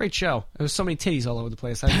 Great show. There was so many titties all over the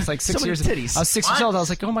place. I was like 6 years. Titties. I was 6 years old. I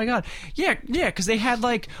was like, oh my god. Yeah, because they had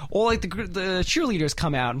like all like the cheerleaders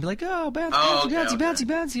come out and be like, oh,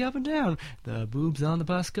 bouncy, up and down. The boobs on the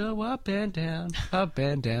bus go up and down, up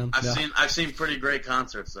and down. I've seen pretty great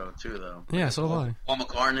concerts though too though. Yeah, so have I. Paul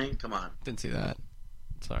McCartney, come on. Didn't see that.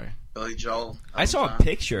 Sorry. Billy Joel. I saw a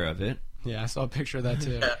picture of it. Yeah, I saw a picture of that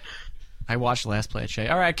too. I watched Last Play at Shea.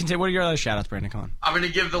 All right, continue. What are your other shout-outs, Brandon? Come on. I'm going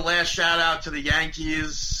to give the last shout-out to the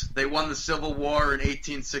Yankees. They won the Civil War in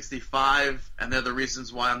 1865, and they're the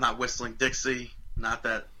reasons why I'm not whistling Dixie. Not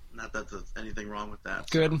that there's anything wrong with that.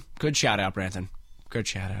 Good shout-out, Brandon. Good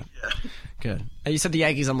shout-out. Yeah. Good. You said the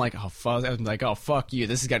Yankees. I'm like, fuck you.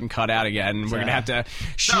 This is getting cut out again. We're going to have to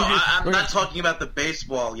shoot No, I'm not talking about the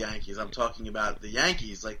baseball Yankees. I'm talking about the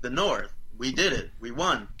Yankees, like the North. We did it. We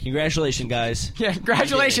won. Congratulations, guys. Yeah,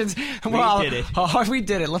 congratulations. We did it. We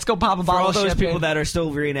did it. Let's go pop a bottle of champagne. For all those champagne. people that are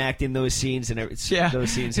still reenacting those scenes and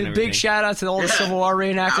everything. Big shout out to all the Civil War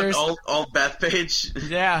reenactors. Old Bethpage.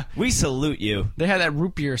 Yeah. We salute you. They had that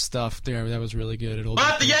root beer stuff there. That was really good.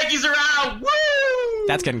 But the Yankees are out. Woo!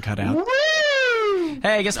 That's getting cut out. Woo!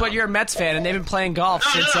 Hey, guess what? You're a Mets fan, and they've been playing golf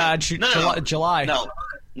since July.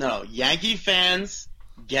 No. Yankee fans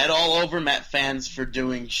get all over Met fans for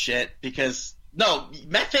doing shit because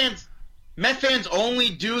Met fans Met fans only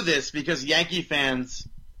do this because Yankee fans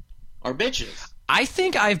are bitches. I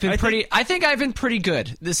think I've been pretty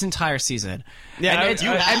good this entire season. Yeah, And you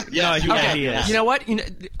have. okay. You know what?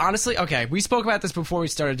 Honestly, okay. We spoke about this before we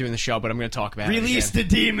started doing the show, but I'm going to talk about Release it. the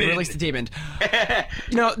demon. Release the demon.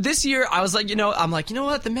 This year I was like, you know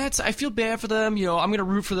what? The Mets, I feel bad for them. I'm going to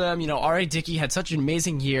root for them. R.A. Dickey had such an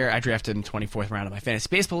amazing year. I drafted him 24th round of my fantasy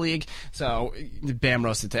baseball league, so bam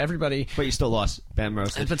roasted to everybody. But you still lost. Bam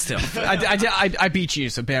roasted. But still, I beat you,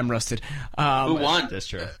 so bam roasted. Who won? That's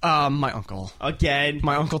true. My uncle. Again.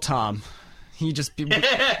 My Uncle Tom. He just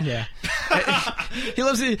yeah. He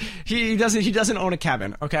lives. He doesn't own a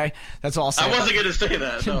cabin. Okay, that's all. I wasn't going to say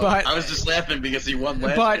that. No. But I was just laughing because he won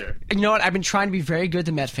last year. But you know what? I've been trying to be very good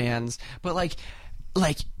to Met fans, but like.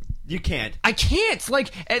 You can't. I can't.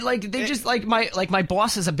 They just my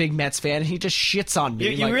boss is a big Mets fan, and he just shits on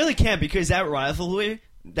me. You really can't, because that rivalry,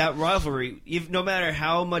 no matter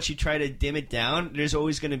how much you try to dim it down, there's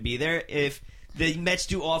always going to be there. If the Mets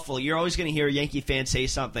do awful, you're always going to hear a Yankee fan say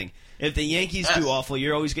something. If the Yankees do awful,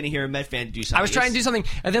 you're always going to hear a Met fan do something. I was trying to do something,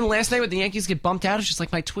 and then last night when the Yankees get bumped out, it's just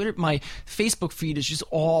like my Facebook feed is just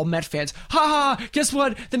all Met fans. Ha ha! Guess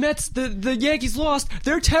what? The Mets, the Yankees lost.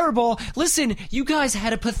 They're terrible. Listen, you guys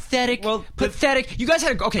had a pathetic. You guys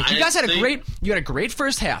had a great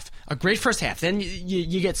first half. A great first half. Then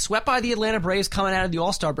you get swept by the Atlanta Braves coming out of the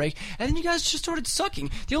All-Star break, and then you guys just started sucking.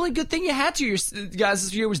 The only good thing you had to your guys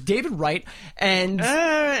this year was David Wright and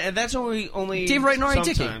that's only David Wright and R.A.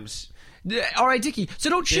 Dickey. sometimes. R.A. Dickey.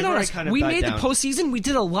 So don't shit on us. Kind of We made down. the postseason. We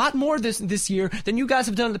did a lot more this year than you guys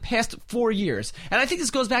have done in the past 4 years. And I think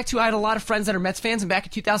this goes back to I had a lot of friends that are Mets fans, and back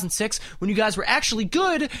in 2006, when you guys were actually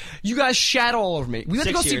good, you guys shat all over me. We went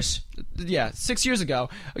 6 to go years. 6 years ago.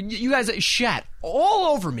 You guys shat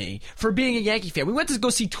all over me for being a Yankee fan. We went to go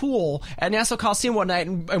see Tool at Nassau Coliseum one night,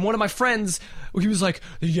 and one of my friends, he was like,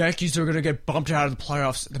 the Yankees are going to get bumped out of the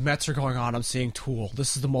playoffs. The Mets are going on. I'm seeing Tool.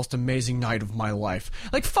 This is the most amazing night of my life.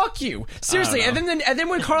 Like, fuck you. Seriously. And then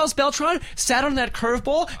when Carlos Beltran sat on that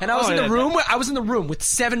curveball, and I was in the room with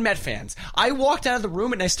 7 Met fans. I walked out of the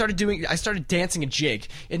room and I started dancing a jig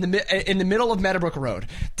in the middle of Meadowbrook Road,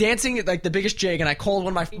 dancing like the biggest jig. And I called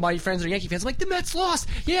one of my friends that are Yankee fans. I'm like, the Mets lost.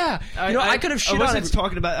 Yeah, I could have shit on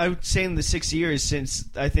it. I was saying the 6 years since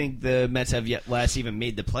I think the Mets have yet last even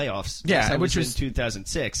made the playoffs. Yeah, which was in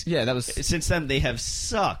 2006. Yeah, that was. Since then they have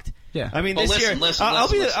sucked. Yeah, I mean, this year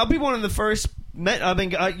I'll be one of the first Met. I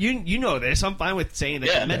mean, you know this. I'm fine with saying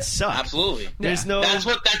that the Mets suck. Absolutely. That's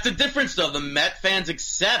the difference though. The Met fans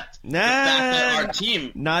accept the fact that our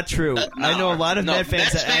team. Not true. I know a lot of Met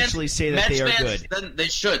fans that actually say that they are good. Then they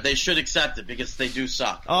should accept it because they do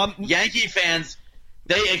suck. Yankee fans.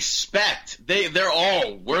 They expect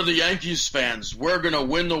we're the Yankees fans. We're gonna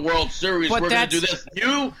win the World Series. We're gonna do this.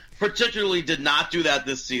 You particularly did not do that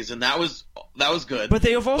this season. That was good. But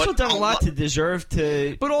they have also done a lot to deserve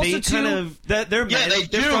to. But also their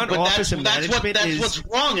front office and management that's what's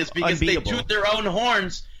wrong is because unbeatable. they toot their own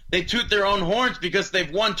horns. They toot their own horns because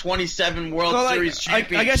they've won 27 World Series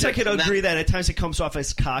championships. I guess I could agree that at times it comes off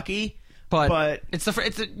as cocky. But it's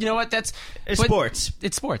you know what, that's sports.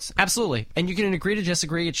 It's sports, absolutely, and you can agree to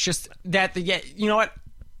disagree. It's just that you know what,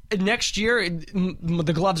 next year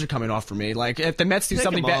the gloves are coming off for me. Like if the Mets do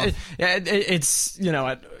something bad, it's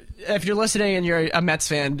if you're listening and you're a Mets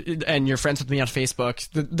fan and you're friends with me on Facebook,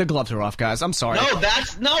 the gloves are off, guys. I'm sorry.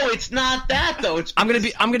 No, it's not that though. I'm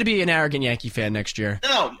gonna be an arrogant Yankee fan next year.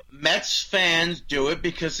 No, Mets fans do it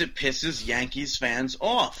because it pisses Yankees fans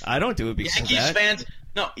off. I don't do it because Yankees of that. fans.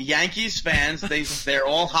 No, Yankees fans, they're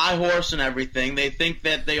all high horse and everything. They think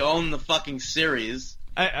that they own the fucking series.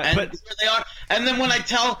 But they are. And then when I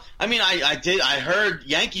heard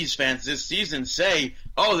Yankees fans this season say,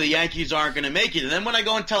 "Oh, the Yankees aren't going to make it." And then when I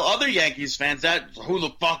go and tell other Yankees fans that, who the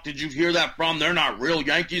fuck did you hear that from? They're not real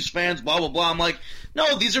Yankees fans. Blah blah blah. I'm like,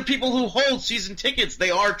 no, these are people who hold season tickets.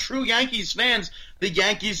 They are true Yankees fans. The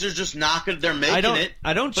Yankees are just not good. They're making it.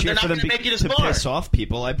 I don't cheer for them to piss off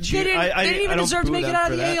people. They didn't even deserve to make it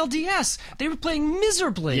out of the ALDS. They were playing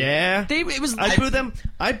miserably. Yeah,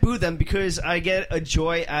 I boo them because I get a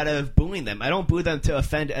joy out of booing them. I don't boo them to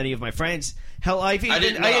offend any of my friends. Hell, I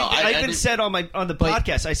even said on the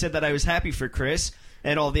podcast, I said that I was happy for Chris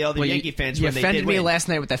and all the other Yankee fans when they did win. You offended me last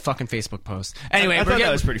night with that fucking Facebook post. Anyway, I thought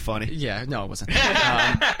that was pretty funny. Yeah, no, it wasn't.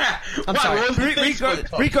 I'm sorry.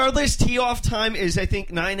 Regardless, tee-off time is, I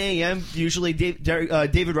think, 9 a.m. Usually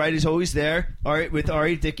David Wright is always there with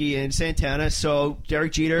R.A. Dickey and Santana, so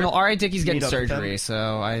Derek Jeter... Well, R.A. Dickey's getting surgery,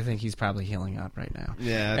 so I think he's probably healing up right now.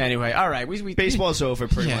 Yeah. Anyway, all right. Baseball's over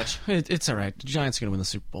pretty much. It's all right. The Giants are going to win the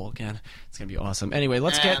Super Bowl again. It's going to be awesome. Anyway,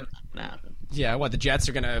 let's get... Yeah, what, the Jets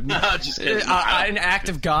are going to... Just kidding. an act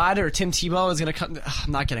of God or Tim Tebow is going to come...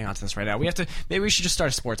 I'm not getting onto this right now. Maybe we should just start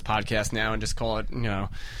a sports podcast now and just call it,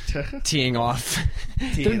 teeing off.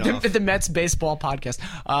 The Mets baseball podcast.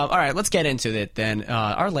 All right, let's get into it then.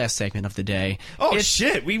 Our last segment of the day. Oh,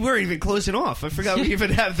 shit. We weren't even closing off. I forgot we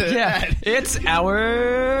even have the... Yeah, ad. it's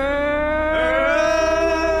our...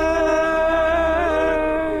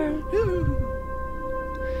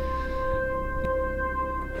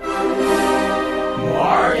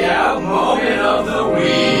 Mark Out Moment of the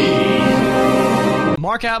Week.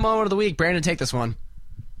 Mark Out Moment of the Week. Brandon, take this one.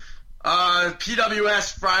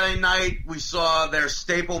 PWS Friday night, we saw their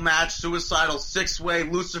staple match, Suicidal Six-Way,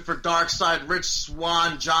 Lucifer Darkseid, Rich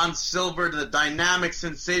Swann, John Silver, the dynamic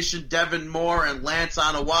sensation Devin Moore, and Lance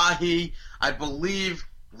Anawahi. I believe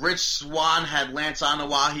Rich Swann had Lance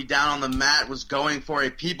Anawahi down on the mat, was going for a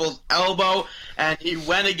people's elbow, and he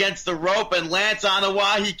went against the rope, and Lance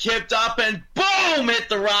Anawahi kicked up, and boom, hit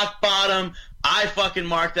the rock bottom. I fucking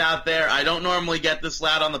marked out there. I don't normally get this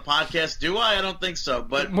loud on the podcast, do I? I don't think so.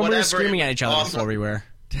 But when whatever, we were screaming at each other awesome. before we were.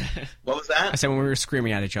 What was that? I said when we were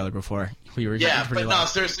screaming at each other before. We were Yeah, pretty but loud. no,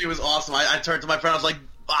 seriously, it was awesome. I turned to my friend. I was like,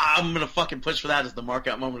 I'm gonna fucking push for that as the mark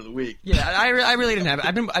out moment of the week. Yeah, I really didn't have it.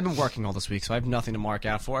 I've been working all this week, so I have nothing to mark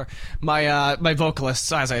out for. My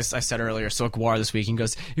vocalist, as I said earlier, saw Guar this week and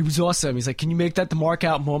goes, "It was awesome." He's like, "Can you make that the mark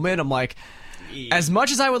out moment?" I'm like, as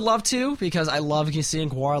much as I would love to, because I love seeing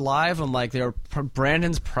Guar live, I'm like,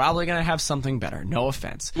 Brandon's probably gonna have something better. No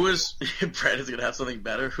offense. Brandon's gonna have something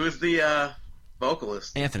better? Who is the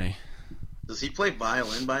vocalist? Anthony. Does he play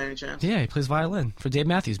violin by any chance? Yeah, he plays violin for Dave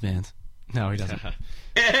Matthews Band. No, he doesn't.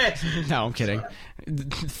 No, I'm kidding.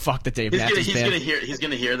 Fuck the Dave Matthews Band. He's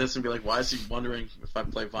gonna hear this and be like, "Why is he wondering if I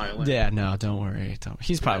play violin?" Yeah, no, don't worry.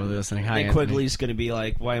 He's probably listening. Hi, And Anthony. Quigley's going to be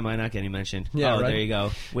like, why am I not getting mentioned? Yeah, right. There you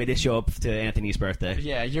go. Way to show up to Anthony's birthday.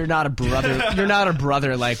 Yeah, you're not a brother. You're not a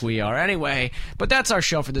brother like we are. Anyway, but that's our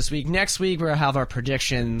show for this week. Next week, we're going to have our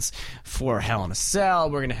predictions for Hell in a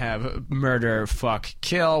Cell. We're going to have Murder, Fuck,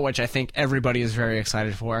 Kill, which I think everybody is very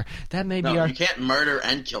excited for. That may be No, our... you can't murder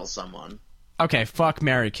and kill someone. Okay, fuck,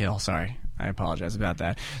 marry, kill. Sorry. I apologize about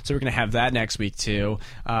that. So we're going to have that next week, too.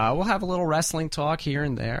 We'll have a little wrestling talk here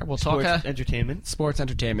and there. We'll talk... Sports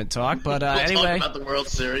entertainment talk. But We'll anyway... talk about the World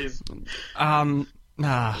Series. I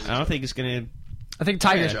don't think it's going to... I think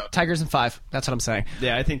Tigers in 5. That's what I'm saying.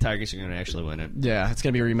 Yeah, I think Tigers are going to actually win it. Yeah, it's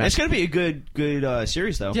going to be a rematch. It's going to be a good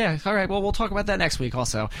series, though. Yeah, all right. Well, we'll talk about that next week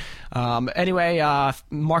also. Anyway,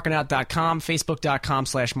 markinout.com,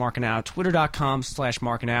 facebook.com/markinout,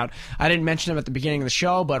 twitter.com/markinout. I didn't mention them at the beginning of the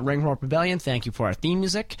show, but Ring Rope Rebellion, thank you for our theme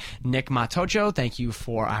music. Nick Matocho, thank you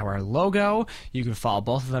for our logo. You can follow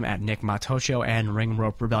both of them at Nick Matocho and Ring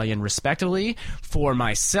Rope Rebellion, respectively. For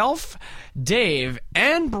myself, Dave,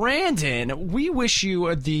 and Brandon, we wish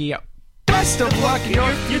you the best of luck in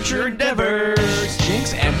your future endeavors.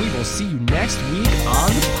 Jinx, and we will see you next week on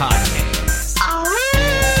the podcast.